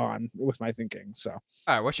spot on with my thinking. So, all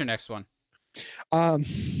right, what's your next one?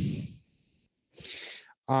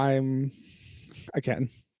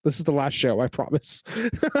 This is the last show, I promise.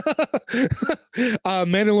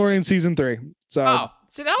 Mandalorian season 3. So,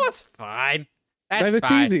 see, that one's fine. That's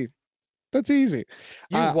fine. Easy. That's easy.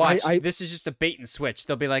 You watch. This is just a bait and switch.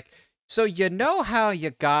 They'll be like, so you know how you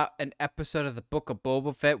got an episode of the Book of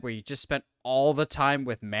Boba Fett where you just spent all the time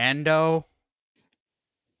with Mando?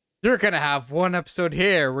 You're going to have one episode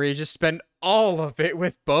here where you just spend all of it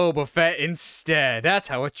with Boba Fett instead. That's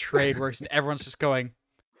how a trade works, and everyone's just going,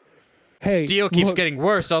 hey, Steel keeps getting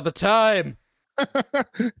worse all the time.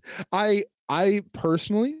 I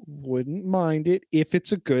personally wouldn't mind it if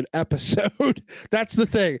it's a good episode. That's the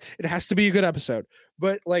thing. It has to be a good episode.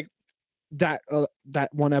 But like that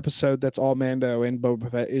one episode that's all Mando and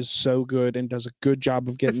Boba Fett is so good and does a good job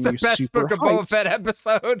of getting you super hyped. It's the best Book of Boba Fett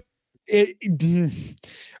episode.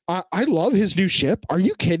 I love his new ship. Are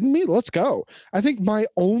you kidding me? Let's go. I think my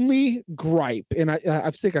only gripe, and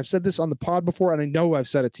I think I've said this on the pod before, and I know I've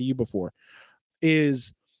said it to you before,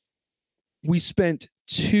 is we spent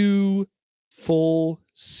 2 full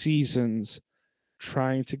seasons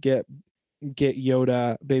trying to get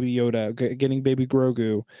Yoda, baby Yoda, getting baby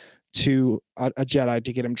Grogu to a Jedi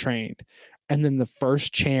to get him trained. And then the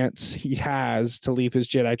first chance he has to leave his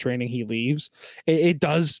Jedi training, he leaves. It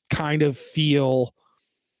does kind of feel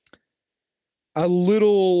a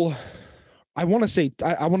little. I want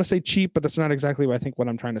to say cheap, but that's not exactly what I think what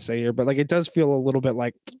I'm trying to say here. But like, it does feel a little bit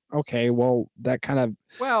like, okay, well, that kind of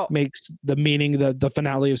Well, makes the meaning the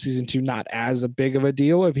finale of season 2 not as a big of a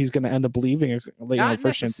deal if he's going to end up leaving, not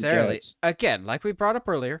first chance of necessarily. Jedi's. Again, like we brought up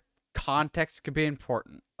earlier, context could be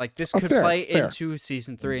important. Like this could Fair, play fair. into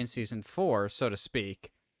season 3 and season 4, so to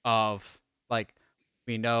speak, of like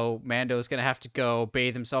we know Mando's gonna have to go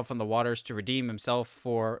bathe himself in the waters to redeem himself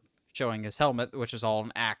for showing his helmet, which is all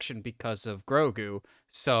in action because of Grogu.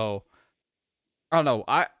 So I don't know.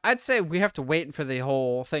 I'd say we have to wait for the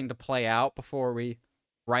whole thing to play out before we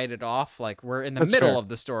write it off. Like we're in the That's middle fair. of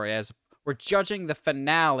the story, as we're judging the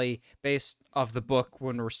finale based of the book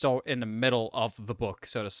when we're still in the middle of the book,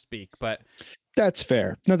 so to speak. But That's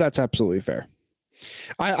fair. No, that's absolutely fair.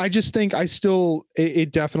 I just think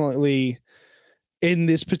it definitely in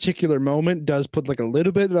this particular moment does put like a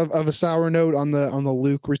little bit of a sour note on the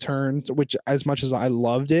Luke return, which as much as I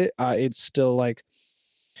loved it, it's still like,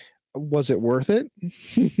 was it worth it?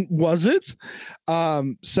 Was it?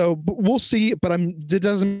 So we'll see, but it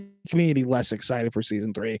doesn't make me any less excited for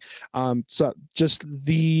season 3. So just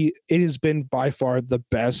it has been by far the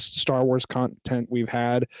best Star Wars content we've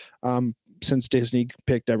had since Disney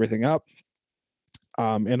picked everything up.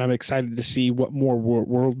 And I'm excited to see what more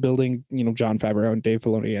world building, Jon Favreau and Dave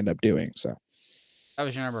Filoni end up doing. So that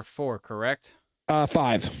was your number 4, correct?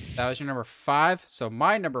 5. That was your number 5. So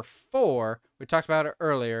my number 4, we talked about it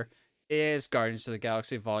earlier, is Guardians of the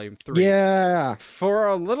Galaxy Volume 3. Yeah. For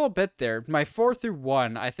a little bit there, my 4 through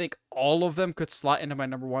 1, I think all of them could slot into my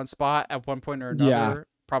number 1 spot at one point or another. Yeah.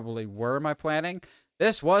 Probably were my planning.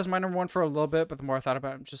 This was my number 1 for a little bit, but the more I thought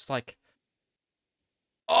about it, I'm just like,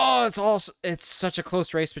 oh, it's such a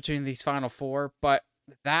close race between these final 4. But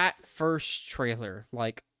that first trailer,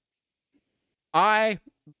 like, I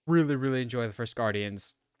really, really enjoy the first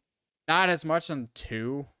Guardians. Not as much on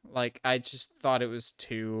 2. Like, I just thought it was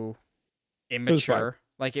too immature.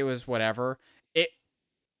 Like, it was whatever.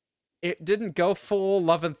 It didn't go full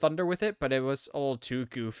Love and Thunder with it, but it was a little too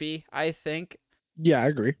goofy, I think. Yeah, I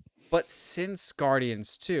agree. But since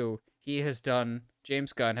Guardians 2, James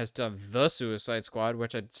Gunn has done The Suicide Squad,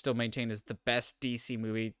 which I'd still maintain is the best DC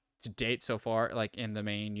movie to date so far, like in the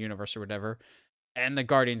main universe or whatever, and the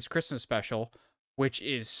Guardians Christmas special, which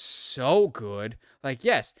is so good. Like,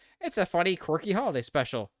 yes, it's a funny, quirky holiday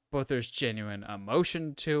special, but there's genuine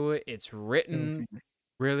emotion to it. It's written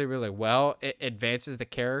really, really well. It advances the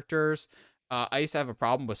characters. I used to have a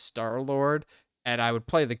problem with Star-Lord, and I would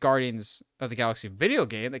play the Guardians of the Galaxy video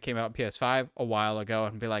game that came out on PS5 a while ago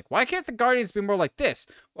and be like, why can't the Guardians be more like this?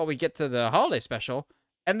 Well, we get to the holiday special,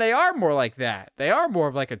 and they are more like that. They are more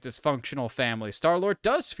of like a dysfunctional family. Star-Lord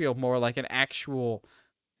does feel more like an actual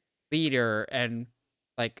leader and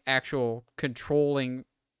like actual controlling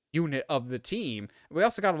unit of the team. We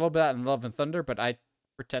also got a little bit out in Love and Thunder, but I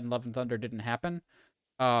pretend Love and Thunder didn't happen.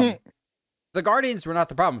 The Guardians were not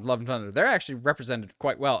the problem with Love and Thunder. They're actually represented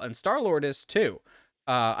quite well, and Star-Lord is too.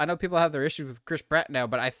 I know people have their issues with Chris Pratt now,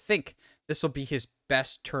 but I think this will be his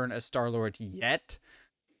best turn as Star-Lord yet.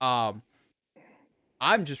 I'm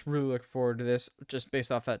just really looking forward to this, just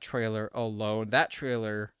based off that trailer alone. That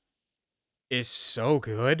trailer is so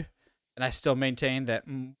good, and I still maintain that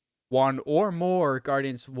one or more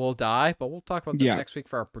Guardians will die, but we'll talk about that next week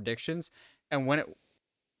for our predictions. And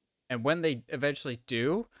when they eventually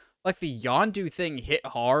do, like the Yondu thing hit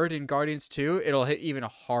hard in Guardians 2, it'll hit even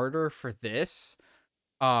harder for this.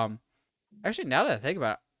 Actually, now that I think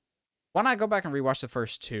about it, when I go back and rewatch the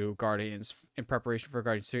first 2 Guardians in preparation for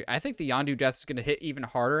Guardians 3, I think the Yondu death is going to hit even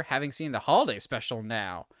harder, having seen the holiday special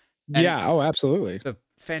now. And oh, absolutely. The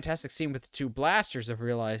fantastic scene with the 2 blasters of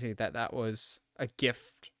realizing that was a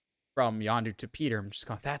gift from Yondu to Peter. I'm just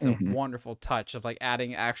going, that's a wonderful touch of like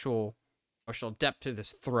adding actual emotional depth to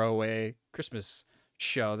this throwaway Christmas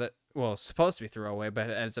show that, well, it's supposed to be throwaway, but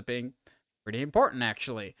it ends up being pretty important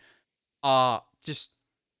actually. Just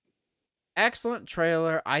excellent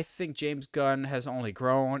trailer. I think James Gunn has only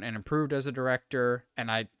grown and improved as a director, and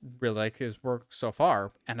I really like his work so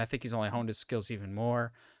far, and I think he's only honed his skills even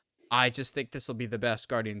more. I just think this will be the best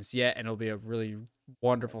Guardians yet, and it'll be a really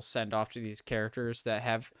wonderful send-off to these characters that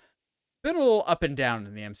have Been a little up and down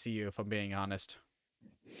in the MCU, if I'm being honest.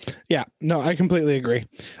 Yeah, no, I completely agree.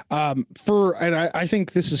 And I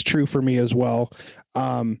think this is true for me as well.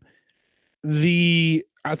 Um,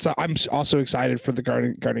 I'm also excited for the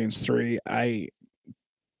Guardians 3. I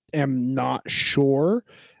am not sure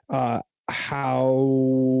how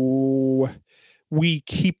we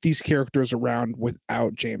keep these characters around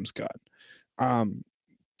without James Gunn. Um,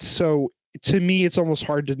 so to me, it's almost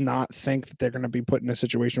hard to not think that they're going to be put in a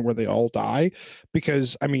situation where they all die,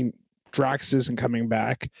 because I mean, Drax isn't coming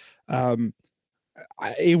back. Um,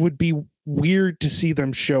 it would be weird to see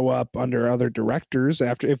them show up under other directors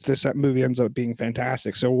after, if this movie ends up being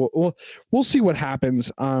fantastic. So we'll see what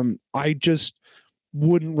happens. I just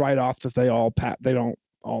wouldn't write off that they don't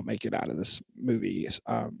all make it out of this movie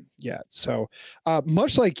yet. So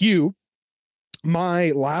much like you,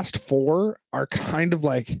 my last four are kind of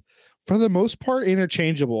like, for the most part,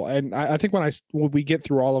 interchangeable. And I think when we get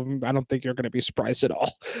through all of them, I don't think you're going to be surprised at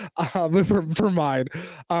all for mine.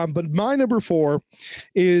 But my number four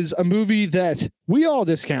is a movie that we all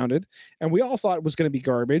discounted and we all thought was going to be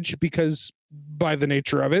garbage because by the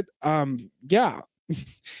nature of it. Yeah.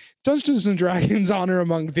 Dungeons and Dragons Honor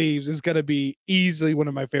Among Thieves is going to be easily one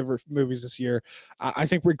of my favorite movies this year. I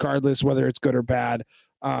think regardless whether it's good or bad,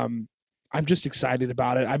 I'm just excited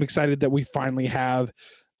about it. I'm excited that we finally have,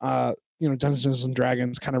 Dungeons and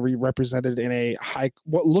Dragons kind of represented in a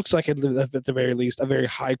what looks like at the very least, a very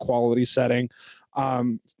high quality setting.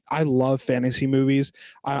 I love fantasy movies.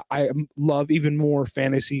 I love even more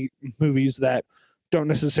fantasy movies that don't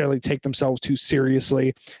necessarily take themselves too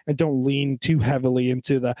seriously and don't lean too heavily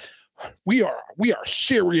into the we are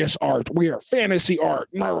serious art, we are fantasy art.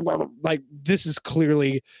 Like, this is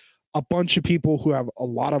clearly a bunch of people who have a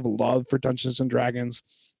lot of love for Dungeons and Dragons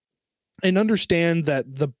and understand that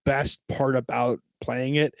the best part about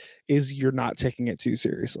playing it is you're not taking it too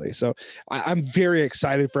seriously. So I'm very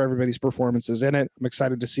excited for everybody's performances in it. I'm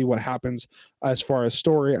excited to see what happens as far as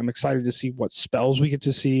story. I'm excited to see what spells we get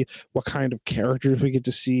to see, what kind of characters we get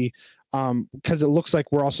to see, because it looks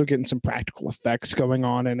like we're also getting some practical effects going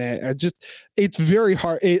on in it. It's very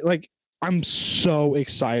hard. I'm so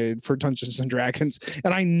excited for Dungeons and Dragons,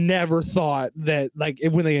 and I never thought that, like,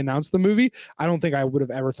 when they announced the movie, I don't think I would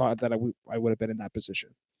have ever thought that I would have been in that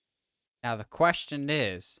position. Now, the question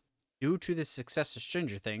is, due to the success of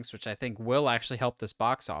Stranger Things, which I think will actually help this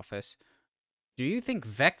box office, do you think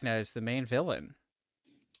Vecna is the main villain?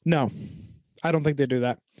 No, I don't think they do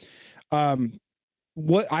that.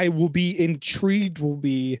 What I will be intrigued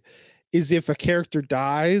is if a character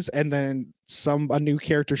dies and then a new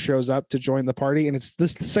character shows up to join the party and it's the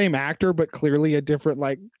same actor but clearly a different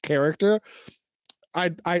character.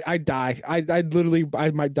 I'd die.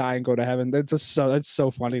 I might die and go to heaven. That's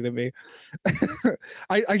so funny to me.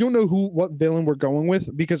 I don't know what villain we're going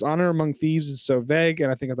with because Honor Among Thieves is so vague,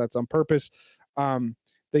 and I think that's on purpose.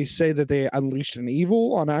 They say that they unleashed an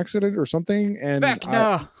evil on accident or something, and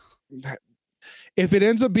Vecna. If it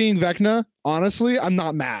ends up being Vecna, honestly, I'm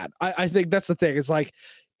not mad. I think that's the thing. It's like,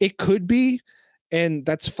 it could be, and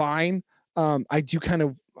that's fine. I do kind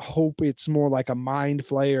of hope it's more like a mind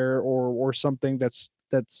flayer or something that's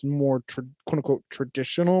more quote unquote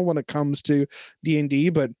traditional when it comes to D&D,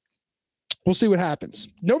 but we'll see what happens.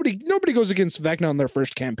 Nobody goes against Vecna on their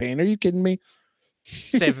first campaign. Are you kidding me?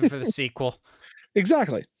 Save it for the sequel.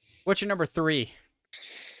 Exactly. What's your number three?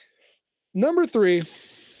 Number three,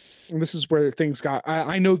 and this is where things got,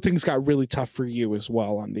 I know things got really tough for you as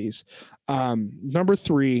well on these. Number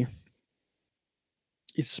three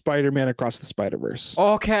is Spider-Man Across the Spider-Verse.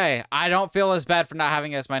 Okay, I don't feel as bad for not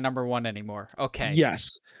having it as my number one anymore. Okay.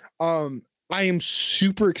 Yes. I am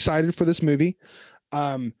super excited for this movie.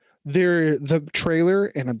 The trailer,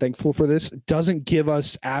 and I'm thankful for this, doesn't give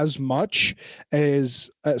us as much as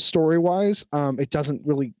story-wise. It doesn't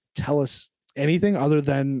really tell us anything other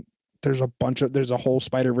than there's a whole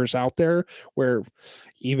Spider-Verse out there where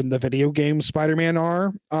even the video game Spider-Man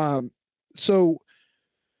are. So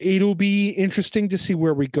it'll be interesting to see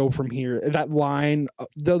where we go from here. That line,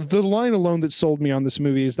 the line alone that sold me on this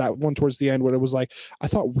movie is that one towards the end where it was like, I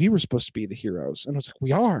thought we were supposed to be the heroes. And I was like,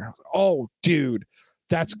 we are. Oh, dude,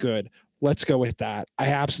 that's good. Let's go with that. I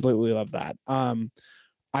absolutely love that.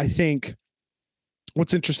 I think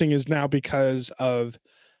what's interesting is now, because of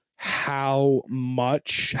how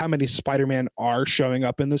many Spider-Man are showing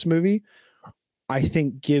up in this movie, I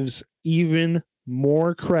think gives even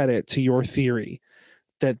more credit to your theory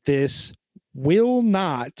that this will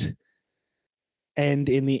not end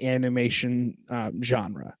in the animation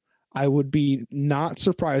genre. I would be not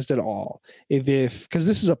surprised at all if because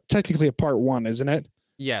this is technically a part one, isn't it?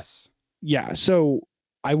 Yes. Yeah. So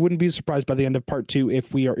I wouldn't be surprised by the end of part 2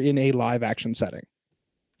 if we are in a live action setting.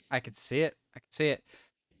 I could see it. I could see it.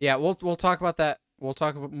 Yeah, we'll talk about that. We'll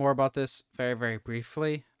talk more about this very, very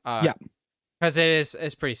briefly. Yeah. Because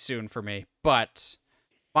it's pretty soon for me. But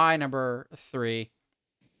my number 3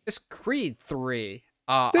 is Creed 3.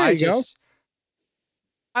 There you go.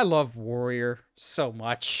 I love Warrior so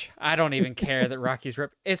much. I don't even care that Rocky's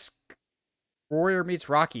ripped. It's Warrior meets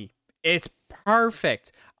Rocky. It's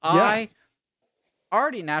perfect. I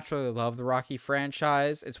already naturally love the Rocky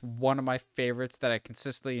franchise. It's one of my favorites that I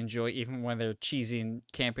consistently enjoy, even when they're cheesy and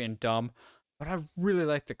campy and dumb. But I really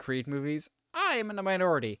like the Creed movies. I am in a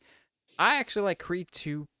minority. I actually like Creed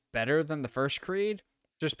 2 better than the first Creed,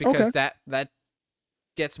 just because that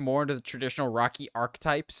gets more into the traditional Rocky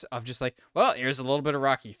archetypes of just like, well, here's a little bit of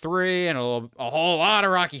Rocky 3 and a whole lot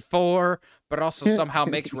of Rocky 4, but also somehow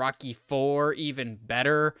makes Rocky 4 even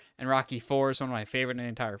better. And Rocky 4 is one of my favorite in the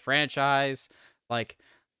entire franchise. Like,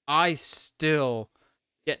 I still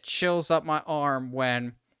get chills up my arm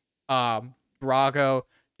when Drago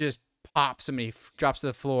just pops him and he drops to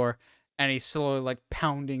the floor and he's slowly like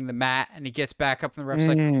pounding the mat and he gets back up and the ref's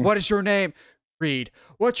like, what is your name? Creed.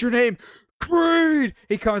 What's your name? Creed!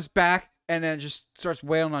 He comes back and then just starts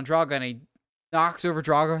wailing on Drago and he knocks over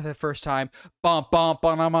Drago for the first time. Bump, bump,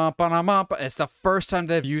 bump, bump, bump, bump. It's the first time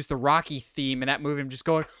they've used the Rocky theme in that movie. I'm just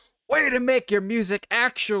going, way to make your music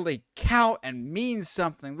actually count and mean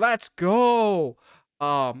something. Let's go.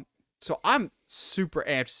 So I'm super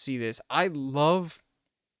amped to see this. I love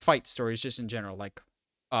fight stories just in general, like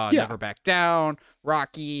Never Back Down,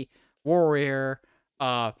 Rocky, Warrior.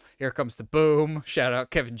 Here Comes the Boom. Shout out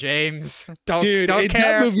Kevin James. Don't care.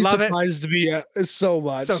 That movie Love surprised me so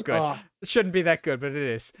much. So good. It shouldn't be that good, but it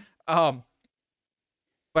is. But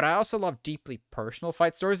I also love deeply personal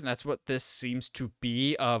fight stories, and that's what this seems to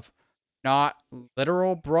be, of not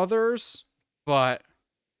literal brothers, but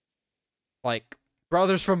like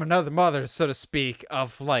brothers from another mother, so to speak,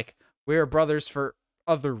 of like, we're brothers for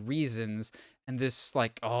other reasons. And this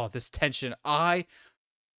like, this tension. I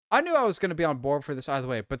knew I was going to be on board for this either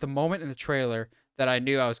way, but the moment in the trailer that I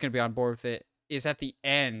knew I was going to be on board with it is at the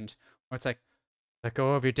end, where it's like, let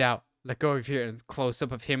go of your doubt, let go of your, and close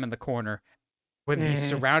up of him in the corner when he's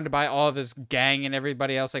surrounded by all of his gang and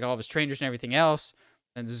everybody else, like all of his strangers and everything else,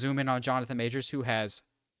 and zoom in on Jonathan Majors, who has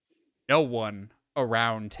no one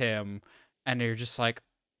around him, and you're just like,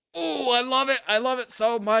 oh, I love it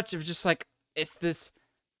so much. It's just like, it's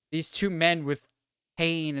these two men with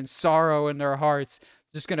pain and sorrow in their hearts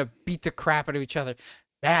just gonna beat the crap out of each other.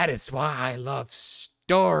 That is why I love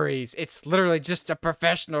stories. It's literally just a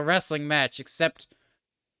professional wrestling match, except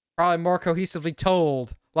probably more cohesively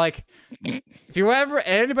told. Like, if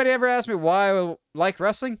anybody ever asked me why I like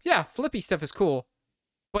wrestling, yeah, flippy stuff is cool,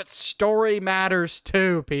 but story matters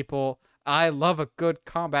too, people. I love a good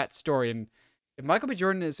combat story, and if Michael B.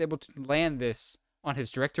 Jordan is able to land this on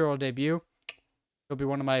his directorial debut, he'll be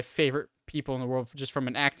one of my favorite people in the world, just from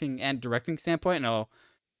an acting and directing standpoint. And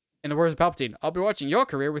in the words of Palpatine, I'll be watching your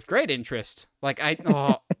career with great interest. Like,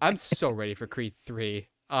 I'm so ready for Creed 3.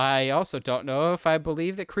 I also don't know if I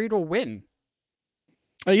believe that Creed will win.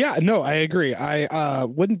 Yeah, no, I agree. I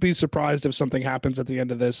wouldn't be surprised if something happens at the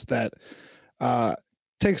end of this that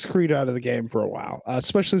takes Creed out of the game for a while,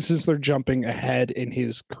 especially since they're jumping ahead in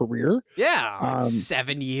his career. Yeah,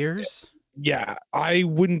 7 years. Yeah, I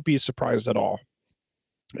wouldn't be surprised at all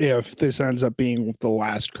if this ends up being the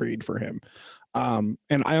last Creed for him. And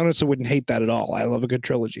I honestly wouldn't hate that at all. I love a good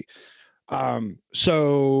trilogy.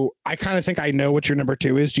 So I kind of think I know what your number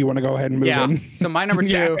 2 is. Do you want to go ahead and move in? So my number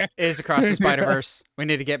 2 is Across the Spider-Verse. We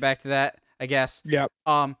need to get back to that, I guess. Yep.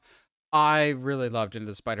 I really loved Into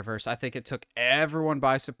the Spider-Verse. I think it took everyone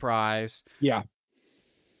by surprise. Yeah.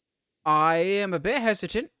 I am a bit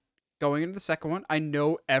hesitant going into the second one. I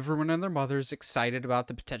know everyone and their mother is excited about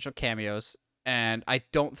the potential cameos, and I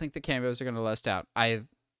don't think the cameos are going to let us down.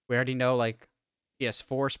 We already know, like,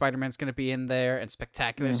 PS4 Spider-Man's going to be in there, and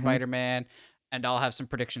Spectacular Spider-Man, and I'll have some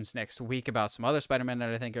predictions next week about some other Spider-Man that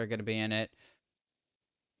I think are going to be in it.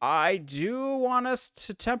 I do want us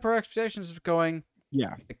to temper expectations of going,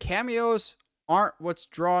 the cameos aren't what's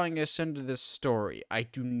drawing us into this story. I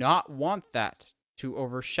do not want that to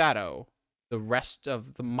overshadow the rest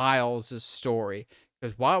of the Miles' story,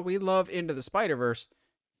 because while we love Into the Spider-Verse,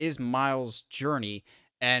 is Miles' journey.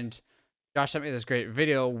 And Josh sent me this great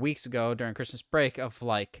video weeks ago during Christmas break of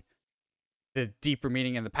like the deeper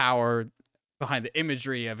meaning and the power behind the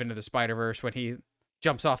imagery of Into the Spider-Verse when he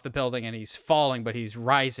jumps off the building and he's falling, but he's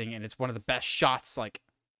rising, and it's one of the best shots like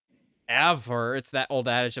ever. It's that old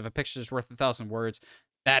adage of a picture's worth 1,000 words.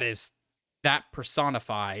 That is that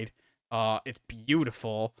personified. It's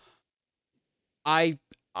beautiful. I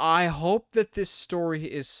I hope that this story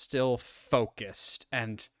is still focused,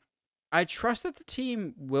 and I trust that the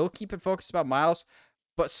team will keep it focused about Miles.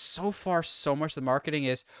 But so far, so much of the marketing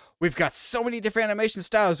is we've got so many different animation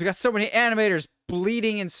styles. We got so many animators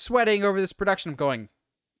bleeding and sweating over this production. I'm going,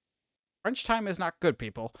 crunch time is not good,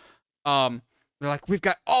 people. They're like, we've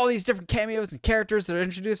got all these different cameos and characters that are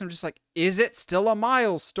introduced. I'm just like, is it still a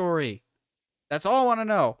Miles story? That's all I want to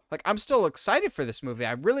know. Like, I'm still excited for this movie.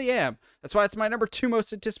 I really am. That's why it's my number 2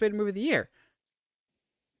 most anticipated movie of the year.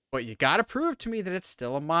 But you gotta prove to me that it's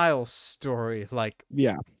still a Miles story. Like,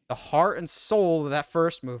 Yeah. the heart and soul of that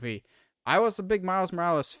first movie. I was a big Miles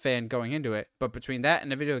Morales fan going into it, but between that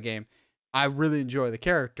and the video game, I really enjoy the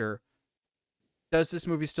character. Does this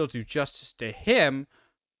movie still do justice to him,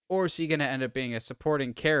 or is he going to end up being a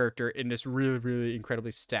supporting character in this really, really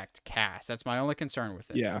incredibly stacked cast? That's my only concern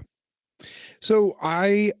with it. Yeah. So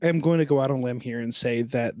I am going to go out on a limb here and say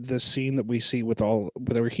that the scene that we see with all,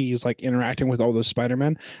 whether he's like interacting with all those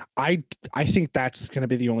Spider-Men, I think that's going to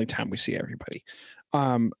be the only time we see everybody.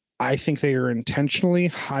 I think they are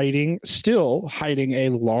intentionally still hiding a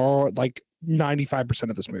like 95%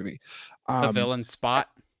 of this movie. The villain Spot.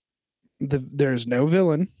 There's no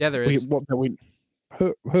villain. Yeah, there is.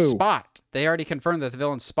 Who? Spot. They already confirmed that the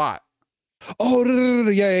villain's Spot. Oh,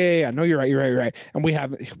 yeah. No, you're right. And we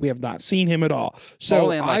have not seen him at all. So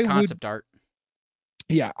only in like concept art.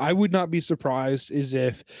 Yeah, I would not be surprised as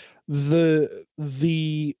if the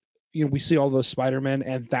we see all those Spider-Men,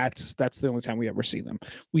 and that's the only time we ever see them.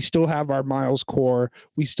 We still have our Miles core.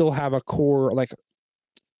 We still have a core like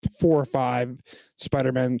 4 or 5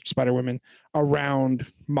 Spider-Men, Spider-Women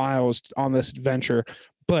around Miles on this adventure.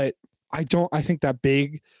 But I think that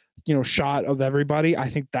big, shot of everybody, I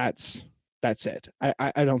think that's it.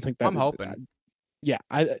 I don't think that. I'm hoping.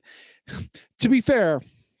 To be fair,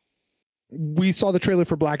 we saw the trailer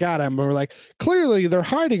for Black Adam and we're like, clearly they're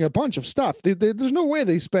hiding a bunch of stuff. There's no way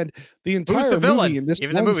they spend the entire movie in this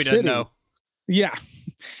even one the movie city. doesn't know. Yeah.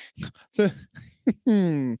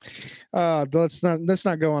 Let's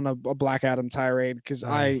not go on a Black Adam tirade because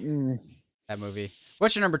that movie.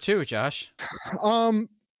 What's your number 2, Josh?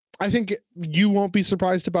 I think you won't be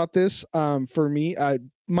surprised about this. For me,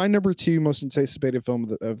 my number 2 most anticipated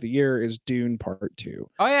film of the year is Dune Part 2.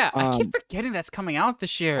 Oh yeah, I keep forgetting that's coming out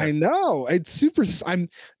this year. I know, it's super.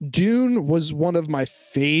 Dune was one of my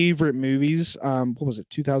favorite movies. What was it?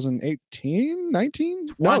 2018, 19?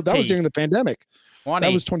 No, that was during the pandemic. 20.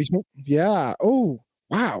 That was 2020. Yeah. Oh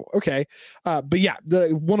wow. Okay. But yeah,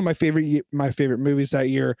 one of my favorite movies that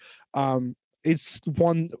year. It's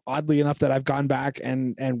one, oddly enough, that I've gone back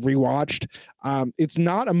and rewatched. It's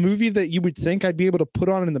not a movie that you would think I'd be able to put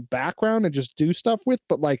on in the background and just do stuff with,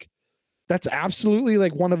 but like that's absolutely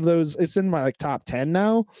like one of those. It's in my like top 10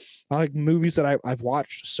 now. Like movies that I've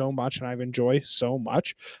watched so much and I've enjoyed so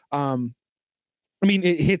much. I mean,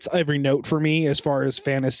 it hits every note for me as far as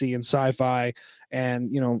fantasy and sci-fi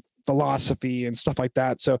and philosophy and stuff like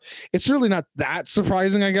that. So it's really not that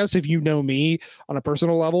surprising, I guess, if you know me on a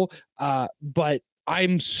personal level. But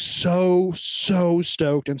I'm so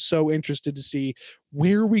stoked and so interested to see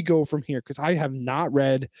where we go from here, because I've not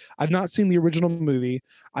seen the original movie.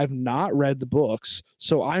 I've not read the books.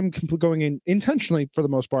 So I'm going in intentionally, for the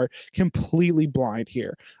most part, completely blind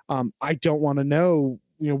here. I don't want to know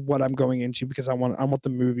what I'm going into, because I want the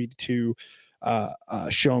movie to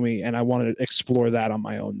show me, and I want to explore that on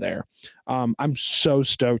my own there. I'm so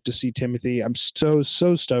stoked to see Timothy. I'm so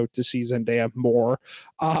stoked to see Zendaya more,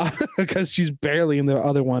 because she's barely in the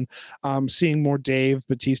other one. Seeing more Dave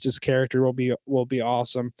Bautista's character will be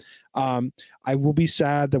awesome. I will be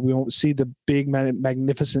sad that we won't see the big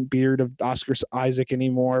magnificent beard of Oscar Isaac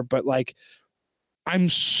anymore, but like I'm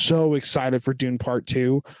so excited for Dune Part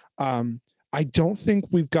 2. I don't think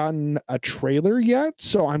we've gotten a trailer yet,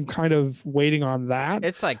 so I'm kind of waiting on that.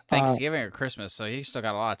 It's like Thanksgiving or Christmas, so you still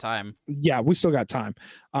got a lot of time. Yeah, we still got time.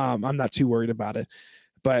 I'm not too worried about it,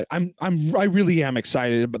 but I really am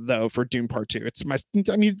excited, though, for Dune Part 2. It's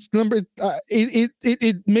number.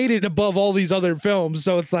 It made it above all these other films,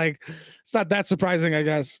 so it's like it's not that surprising, I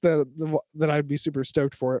guess, that I'd be super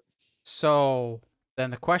stoked for it. So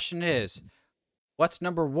then the question is, what's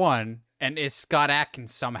number 1? And is Scott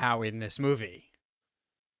Adkins somehow in this movie?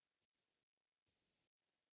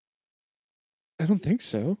 I don't think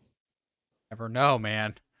so. Never know,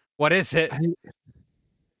 man. What is it?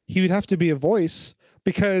 He would have to be a voice,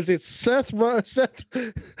 because it's Seth Rogen's. Of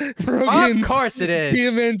course it is.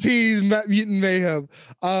 TMNT's Mutant Mayhem.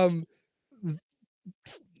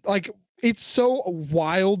 Like it's so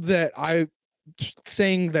wild that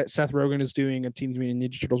saying that Seth Rogen is doing a Teenage Mutant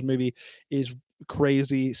Ninja Turtles movie is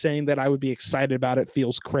crazy. Saying that I would be excited about it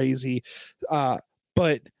feels crazy.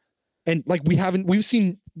 But and like we've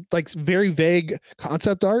seen like very vague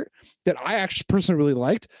concept art that I actually personally really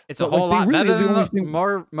liked. It's a But like whole they lot really better the than only the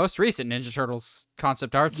thing. most recent Ninja Turtles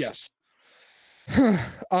concept arts. Yes.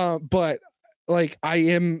 But like I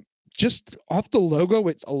am just off the logo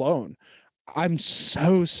it's alone. I'm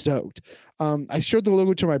so stoked. I showed the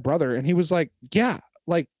logo to my brother and he was like, "Yeah,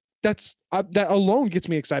 like that's that alone gets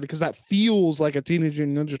me excited because that feels like a Teenage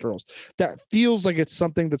Mutant Ninja Turtles. That feels like it's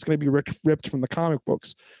something that's going to be ripped from the comic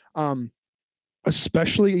books."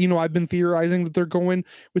 Especially, you know, I've been theorizing that they're going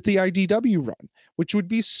with the IDW run, which would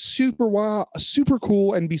be super wild, super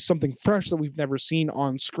cool, and be something fresh that we've never seen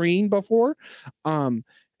on screen before. And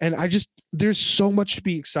I just there's so much to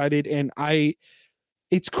be excited, and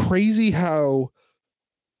it's crazy how,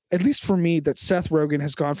 at least for me, that Seth Rogen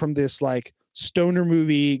has gone from this like stoner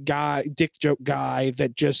movie guy, dick joke guy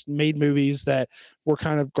that just made movies that were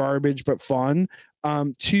kind of garbage but fun,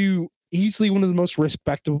 to easily one of the most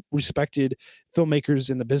respected filmmakers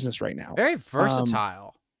in the business right now. Very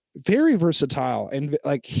versatile. Very versatile, and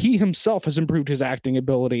like he himself has improved his acting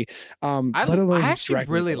ability, let alone I his actually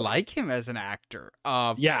directing really ability. like him as an actor.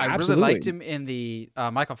 Yeah, I really absolutely. liked him in the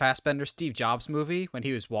Michael Fassbender Steve Jobs movie when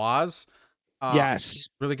he was Woz. Yes.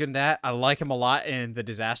 Really good in that. I like him a lot in The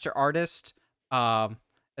Disaster Artist, as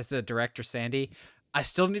the director Sandy. I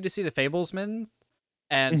still need to see The Fablesman,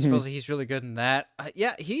 and Mhm. supposedly he's really good in that.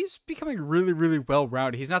 Yeah, he's becoming really, really well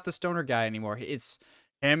rounded. He's not the stoner guy anymore. It's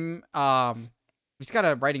him. He's got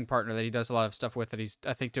a writing partner that he does a lot of stuff with that he's,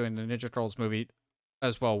 I think, doing the Ninja Turtles movie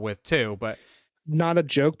as well with too. But Not a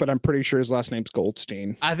joke, but I'm pretty sure his last name's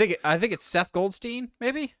Goldstein. I think it's Seth Goldstein,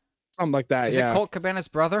 maybe. Something like that. Is it Colt Cabana's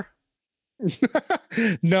brother?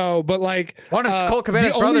 No, but like One of Colt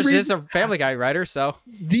Cabana's brothers is a Family Guy writer, so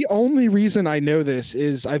the only reason I know this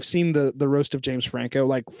is I've seen the roast of James Franco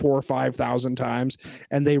like 4,000 or 5,000 times,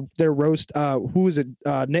 and their roast, who is it?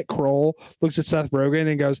 Nick Kroll looks at Seth Rogen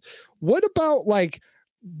and goes, "What about like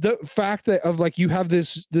the fact that of like you have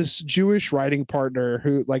this Jewish writing partner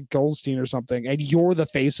who like Goldstein or something, and you're the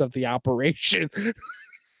face of the operation."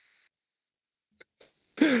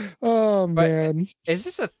 Oh but man. is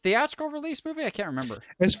this a theatrical release movie? I can't remember.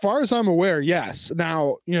 As far as I'm aware, yes.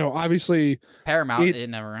 Now, you know, obviously Paramount, it's it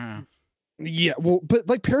never. yeah, well, but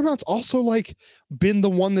like Paramount's also like been the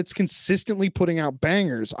one that's consistently putting out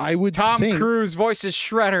bangers. I would Tom think Cruise voices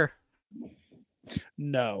Shredder.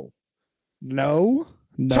 no.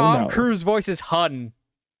 Tom Cruise voices Hutton.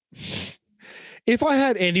 If I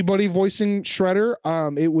had anybody voicing Shredder,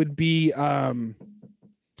 it would be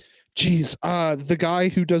the guy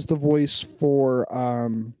who does the voice for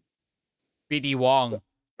BD Wong.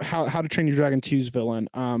 How to Train Your Dragon 2's villain.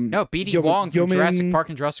 No, BD Wong from Jurassic Park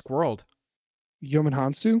and Jurassic World. Yeoman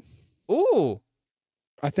Hansu, Ooh,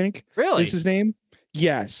 I think. really? Is his name?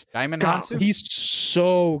 Yes. Diamond God, Hansu? he's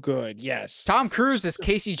so good. Yes. Tom Cruise is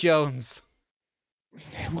Casey Jones.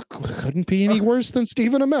 Couldn't be any worse than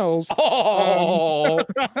Stephen Amell's. Oh,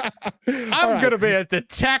 I'm right. gonna be a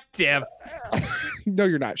detective. No,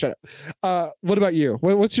 you're not. Shut up. What about you?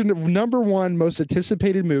 What's your number one most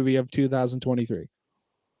anticipated movie of 2023?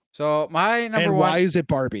 So my number and one. Why is it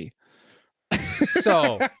Barbie?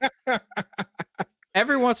 So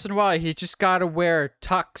every once in a while, you just gotta wear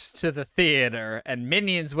tux to the theater, and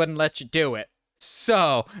Minions wouldn't let you do it.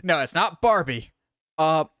 So no, it's not Barbie.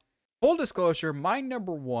 Full disclosure, my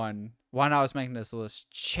number one when I was making this list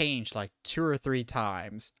changed like 2 or 3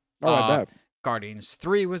 times. Oh, I bet. Guardians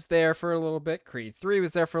 3 was there for a little bit. Creed 3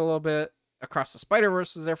 was there for a little bit. Across the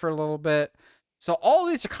Spider-Verse was there for a little bit. So all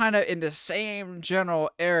these are kind of in the same general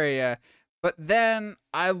area. But then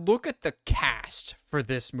I look at the cast for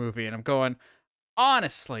this movie and I'm going,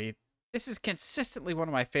 honestly, this is consistently one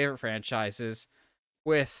of my favorite franchises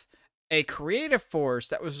with a creative force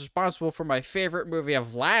that was responsible for my favorite movie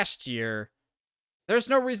of last year. There's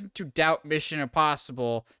no reason to doubt Mission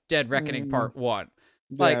Impossible Dead Reckoning Part 1.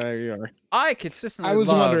 Like, yeah, there you are. I consistently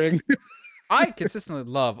wondering. I consistently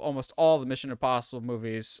love almost all the Mission Impossible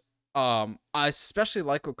movies. I especially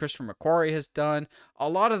like what Christopher McQuarrie has done. A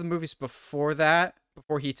lot of the movies before that,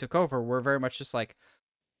 before he took over, were very much just like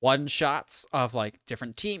one shots of like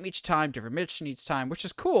different team each time, different mission each time, which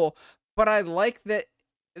is cool. But I like that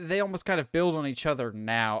they almost kind of build on each other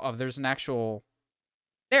now. Of there's an actual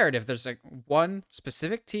narrative. There's like one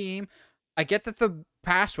specific team. I get that the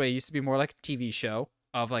past way used to be more like a TV show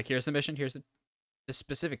of like, here's the mission, here's the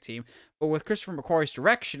specific team. But with Christopher McQuarrie's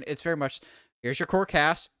direction, it's very much, here's your core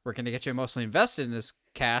cast. We're going to get you emotionally invested in this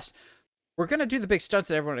cast. we're going to do the big stunts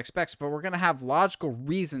that everyone expects, but we're going to have logical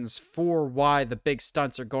reasons for why the big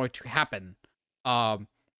stunts are going to happen.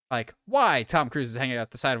 Like why Tom Cruise is hanging out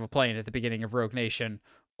the side of a plane at the beginning of Rogue Nation,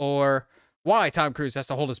 or why Tom Cruise has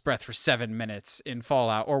to hold his breath for 7 minutes in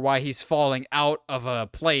Fallout, or why he's falling out of a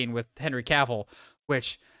plane with Henry Cavill,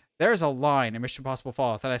 which there's a line in Mission Impossible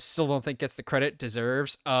Fallout that I still don't think gets the credit it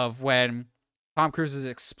deserves, of when Tom Cruise is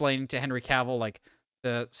explaining to Henry Cavill, like,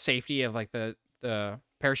 the safety of, like, the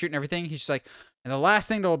parachute and everything. He's just like, and the last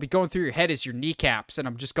thing that will be going through your head is your kneecaps. And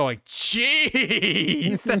I'm just going,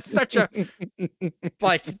 jeez, that's such a,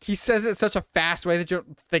 like, he says it in such a fast way that you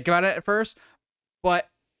don't think about it at first. But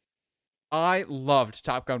I loved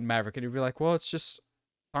Top Gun Maverick. And you'd be like, well, it's just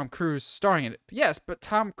Tom Cruise starring in it. Yes, but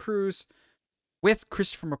Tom Cruise with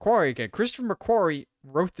Christopher McQuarrie again. Christopher McQuarrie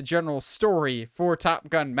wrote the general story for Top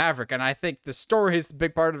Gun Maverick, and I think the story is the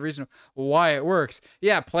big part of the reason why it works.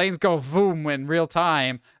 Yeah, planes go boom in real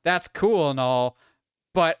time. That's cool and all,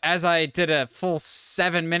 but as I did a full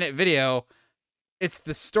 7-minute video, it's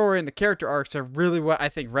the story and the character arcs are really what I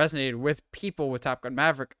think resonated with people with Top Gun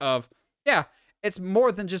Maverick of, yeah, it's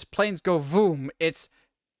more than just planes go boom. It's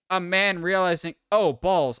a man realizing, oh,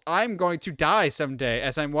 balls, I'm going to die someday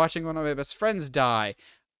as I'm watching one of my best friends die.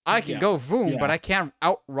 I can go boom, but I can't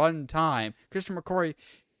outrun time. Christopher McQuarrie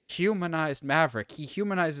humanized Maverick. He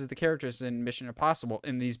humanizes the characters in Mission Impossible.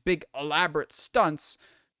 In these big, elaborate stunts,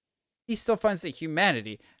 he still finds the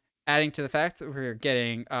humanity. Adding to the fact that we're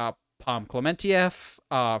getting Pom Klementieff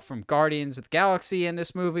from Guardians of the Galaxy in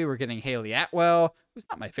this movie. We're getting Haley Atwell, who's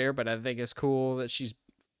not my favorite, but I think it's cool that she's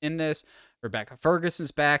in this. Rebecca Ferguson's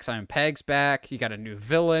back. Simon Pegg's back. You got a new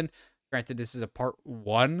villain. Granted, this is a part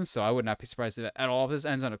 1, so I would not be surprised if at all this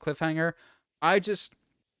ends on a cliffhanger. I just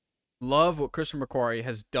love what Christopher McQuarrie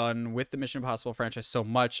has done with the Mission Impossible franchise so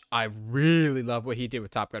much. I really love what he did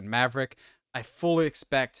with Top Gun Maverick. I fully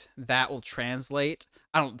expect that will translate.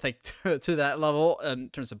 I don't think to that level in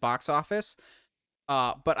terms of box office.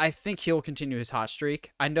 But I think he'll continue his hot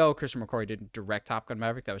streak. I know Christopher McQuarrie didn't direct Top Gun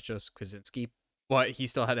Maverick. That was just Krasinski. But he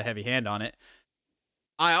still had a heavy hand on it.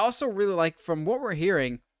 I also really like, from what we're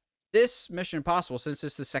hearing, this Mission Impossible, since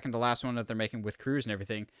it's the second to last one that they're making with Cruise and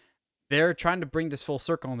everything, they're trying to bring this full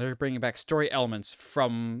circle, and they're bringing back story elements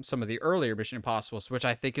from some of the earlier Mission Impossibles, which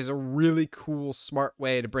I think is a really cool, smart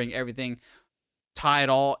way to bring everything, tie it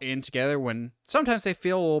all in together. When sometimes they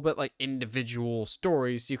feel a little bit like individual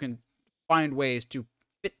stories, you can find ways to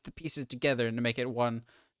fit the pieces together and to make it one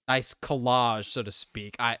nice collage, so to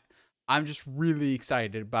speak. I'm just really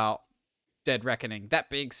excited about Dead Reckoning. That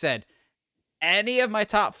being said, any of my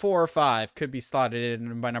top 4 or 5 could be slotted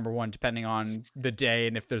in by number 1, depending on the day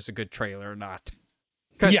and if there's a good trailer or not.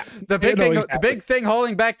 Because the big thing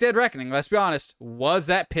holding back Dead Reckoning, let's be honest, was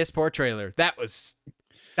that piss poor trailer. That was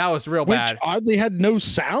real bad. Which oddly had no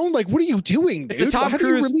sound. Like, what are you doing, dude? It's a Tom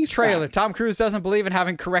Cruise trailer. Tom Cruise doesn't believe in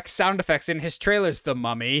having correct sound effects in his trailers. The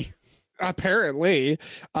Mummy. Apparently,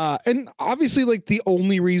 and obviously, like, the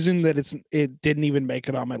only reason that it didn't even make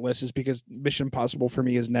it on my list is because Mission Impossible for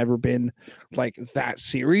me has never been like that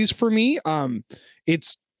series for me.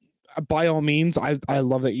 It's by all means, I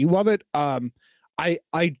love that you love it.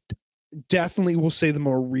 I definitely will say the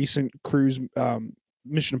more recent Cruise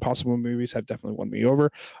Mission Impossible movies have definitely won me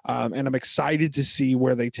over, and I'm excited to see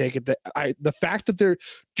where they take it. The fact that they're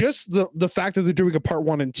just the fact that they're doing a part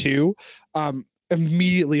 1 and 2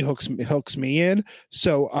 immediately hooks me in.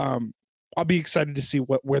 So I'll be excited to see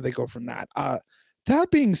where they go from that.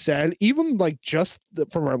 That being said, even like just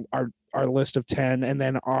from our list of 10 and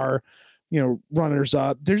then our runners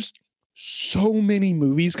up, there's so many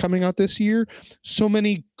movies coming out this year, so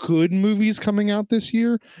many good movies coming out this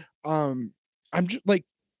year. I'm just like,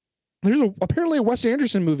 there's apparently a Wes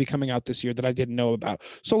Anderson movie coming out this year that I didn't know about.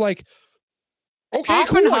 So like, okay,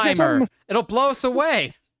 Oppenheimer. Cool. It'll blow us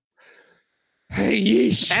away. Hey,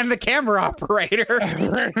 yeesh. And the camera operator.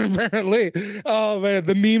 Apparently. Oh man,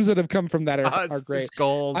 the memes that have come from that are great. It's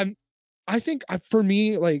gold. I think for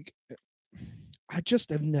me, like, I just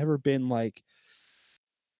have never been like,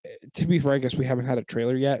 to be fair, I guess we haven't had a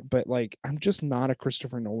trailer yet, but like, I'm just not a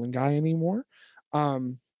Christopher Nolan guy anymore.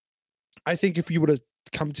 I think if you would have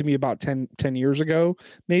come to me about 10 years ago,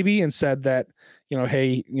 maybe, and said that,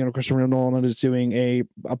 hey, Christopher Nolan is doing a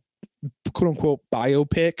quote unquote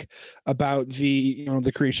biopic about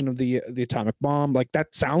the creation of the atomic bomb, like,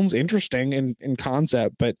 that sounds interesting in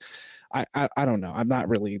concept, but I don't know. I'm not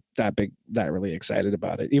really that really excited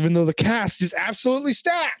about it, even though the cast is absolutely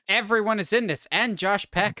stacked. Everyone is in this, and Josh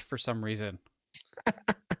Peck for some reason.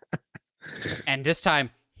 And this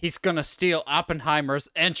time he's gonna steal Oppenheimer's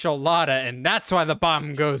enchilada, and that's why the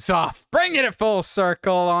bomb goes off. Bringing it full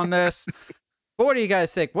circle on this. But what do you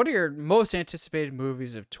guys think? What are your most anticipated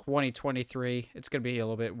movies of 2023? It's going to be a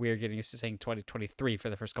little bit weird getting used to saying 2023 for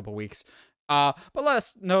the first couple weeks. But let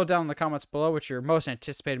us know down in the comments below what your most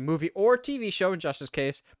anticipated movie or TV show, in Josh's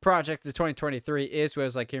case, project of 2023 is. We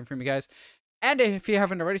always like hearing from you guys. And if you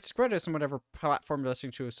haven't already, subscribe to us on whatever platform you're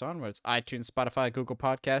listening to us on, whether it's iTunes, Spotify, Google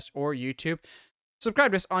Podcasts, or YouTube.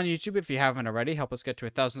 Subscribe to us on YouTube if you haven't already. Help us get to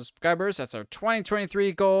 1,000 subscribers. That's our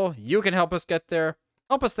 2023 goal. You can help us get there.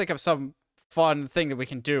 Help us think of some fun thing that we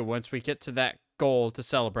can do once we get to that goal to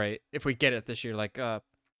celebrate. If we get it this year, like a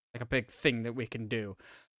big thing that we can do.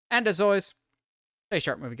 And as always, stay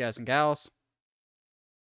sharp, movie guys and gals.